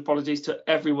 massive apologies to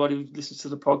everyone who listened to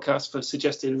the podcast for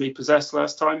suggesting Repossessed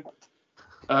last time.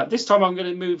 This time I'm going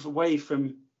to move away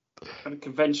from kind of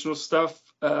conventional stuff.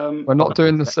 We're not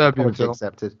doing the Serbian film.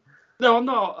 Accepted. No, I'm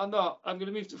not. I'm going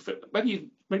to move to...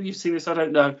 Maybe you've seen this, I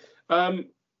don't know.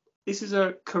 This is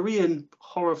a Korean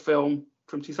horror film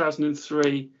from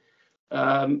 2003,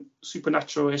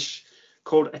 supernatural-ish,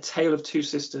 called A Tale of Two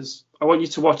Sisters. I want you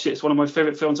to watch it. It's one of my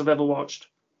favourite films I've ever watched.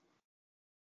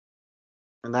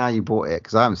 And now you bought it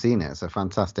because I haven't seen it. So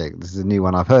fantastic. This is a new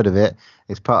one. I've heard of it.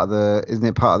 It's isn't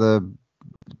it part of the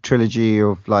trilogy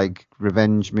of like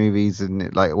revenge movies and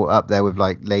it, like up there with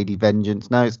like Lady Vengeance?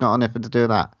 No, it's not on anything to do with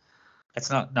that. It's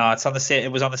not. No, it's on the same.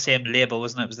 It was on the same label,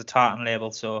 wasn't it? It was the tartan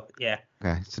label. So yeah.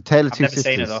 Okay, so Tale of Two Sisters.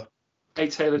 I've never seen it though. A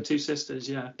Tale of Two Sisters,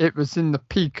 yeah. It was in the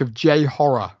peak of J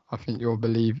horror. I think you'll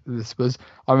believe this was.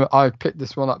 I picked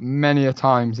this one up many a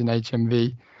times in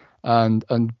HMV. And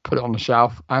put it on the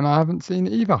shelf, and I haven't seen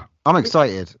it either. I'm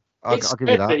excited. I'll give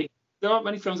you that. There aren't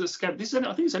many films that scare. I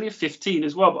think it's only a 15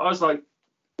 as well, but I was like,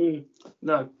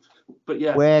 no. But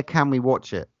yeah. Where can we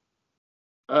watch it?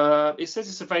 It says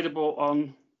it's available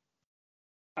on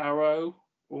Arrow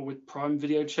or with Prime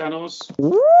Video channels.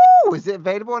 Ooh, is it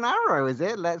available on Arrow? Is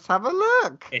it? Let's have a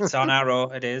look. It's on Arrow.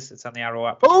 It is. It's on the Arrow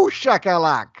app. Oh,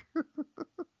 shakalak!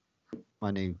 My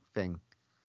new thing.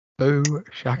 Oh,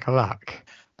 shakalak.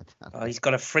 Oh, he's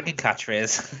got a frigging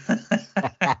catchphrase.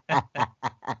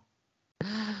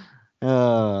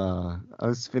 I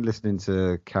was listening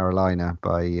to Carolina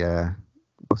by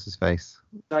what's his face?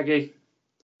 Daggy.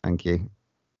 Thank you.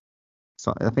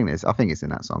 So I think it's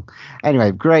in that song.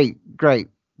 Anyway, great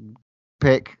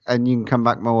pick, and you can come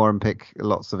back more and pick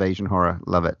lots of Asian horror.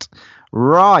 Love it.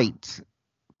 Right.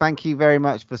 Thank you very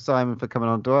much for Simon for coming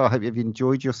on, Doyle. I hope you've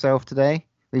enjoyed yourself today.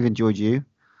 We've enjoyed you.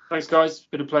 Thanks, guys. It's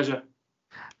been a pleasure.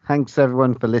 Thanks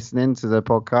everyone for listening to the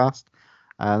podcast.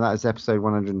 That is episode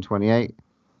 128.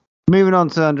 Moving on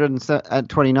to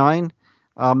 129,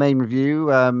 our main review.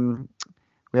 We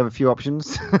have a few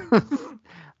options.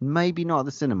 Maybe not at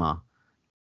the cinema.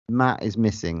 Matt is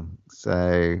missing,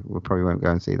 so we probably won't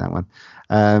go and see that one.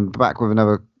 Back with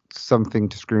another something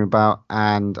to scream about,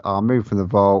 and our move from the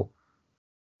vault.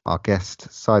 Our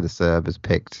guest, Cider Serb, has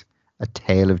picked A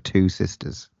Tale of Two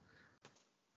Sisters.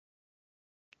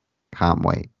 Can't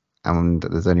wait. And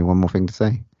there's only one more thing to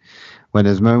say. When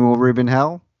there's no more Rube in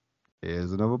hell,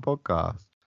 here's another podcast.